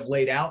might have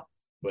laid out,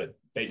 but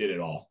they did it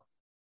all.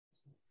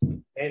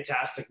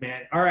 Fantastic,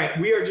 man. All right.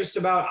 We are just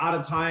about out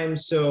of time.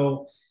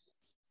 So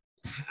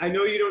I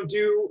know you don't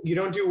do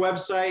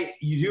website.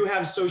 You do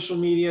have social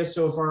media.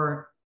 So if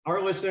our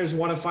listeners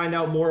want to find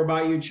out more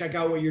about you, check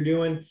out what you're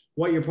doing,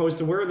 what you're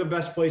posting, where are the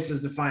best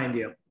places to find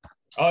you?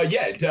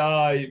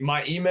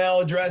 My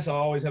email address, I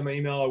always have my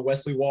email at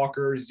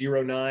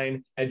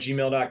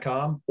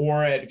wesleywalker09@gmail.com,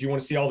 or if you want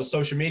to see all the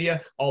social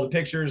media, all the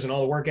pictures and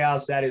all the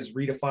workouts, that is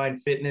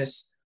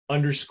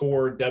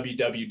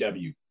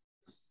redefinedfitness_www.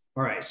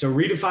 All right. So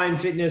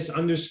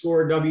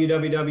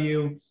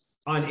redefinedfitness_www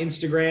on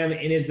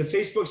Instagram. And is the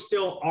Facebook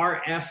still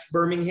RF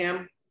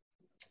Birmingham?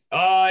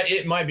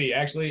 It might be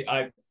actually.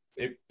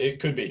 It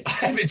could be. I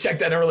haven't checked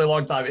that in a really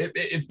long time.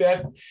 If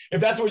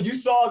that's what you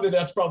saw, then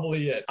that's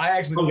probably it. I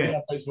actually don't get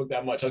on Facebook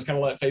that much. I just kind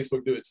of let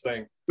Facebook do its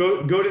thing.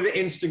 Go to the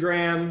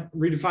Instagram,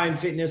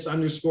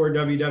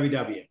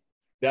 redefinedfitness_www.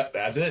 Yep,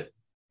 that's it.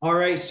 All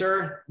right,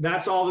 sir.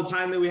 That's all the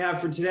time that we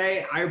have for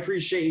today. I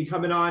appreciate you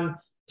coming on,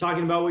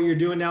 talking about what you're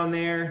doing down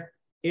there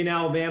in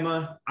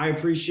Alabama. I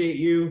appreciate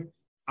you.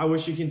 I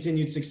wish you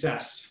continued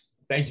success.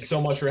 Thank you so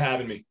much for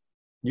having me.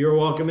 You're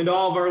welcome. And to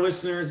all of our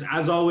listeners,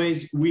 as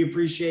always, we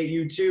appreciate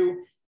you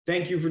too.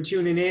 Thank you for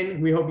tuning in.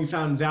 We hope you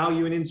found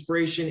value and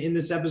inspiration in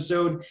this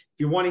episode. If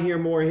you want to hear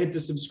more, hit the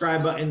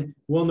subscribe button.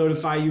 We'll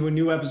notify you when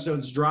new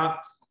episodes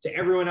drop. To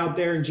everyone out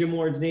there in Gym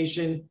Lords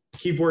Nation,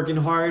 keep working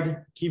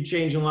hard, keep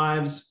changing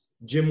lives.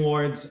 Gym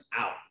Lords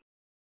out.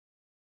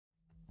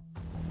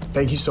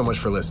 Thank you so much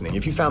for listening.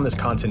 If you found this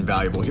content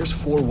valuable, here's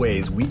 4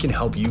 ways we can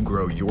help you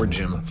grow your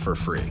gym for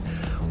free.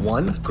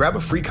 1, grab a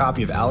free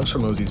copy of Alex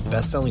Hormozi's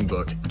best-selling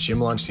book,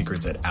 Gym Launch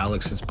Secrets, at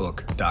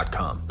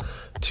alexsbook.com.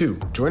 2,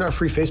 join our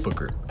free Facebook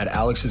group at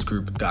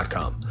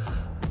alexsgroup.com.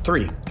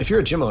 3, if you're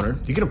a gym owner,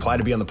 you can apply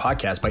to be on the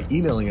podcast by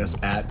emailing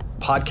us at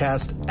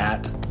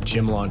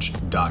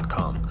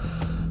podcast@gymlaunch.com.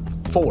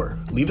 4,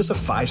 leave us a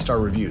 5-star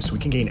review so we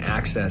can gain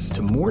access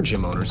to more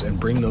gym owners and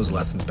bring those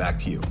lessons back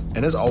to you.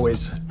 And as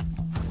always,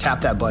 tap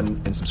that button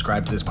and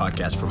subscribe to this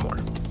podcast for more.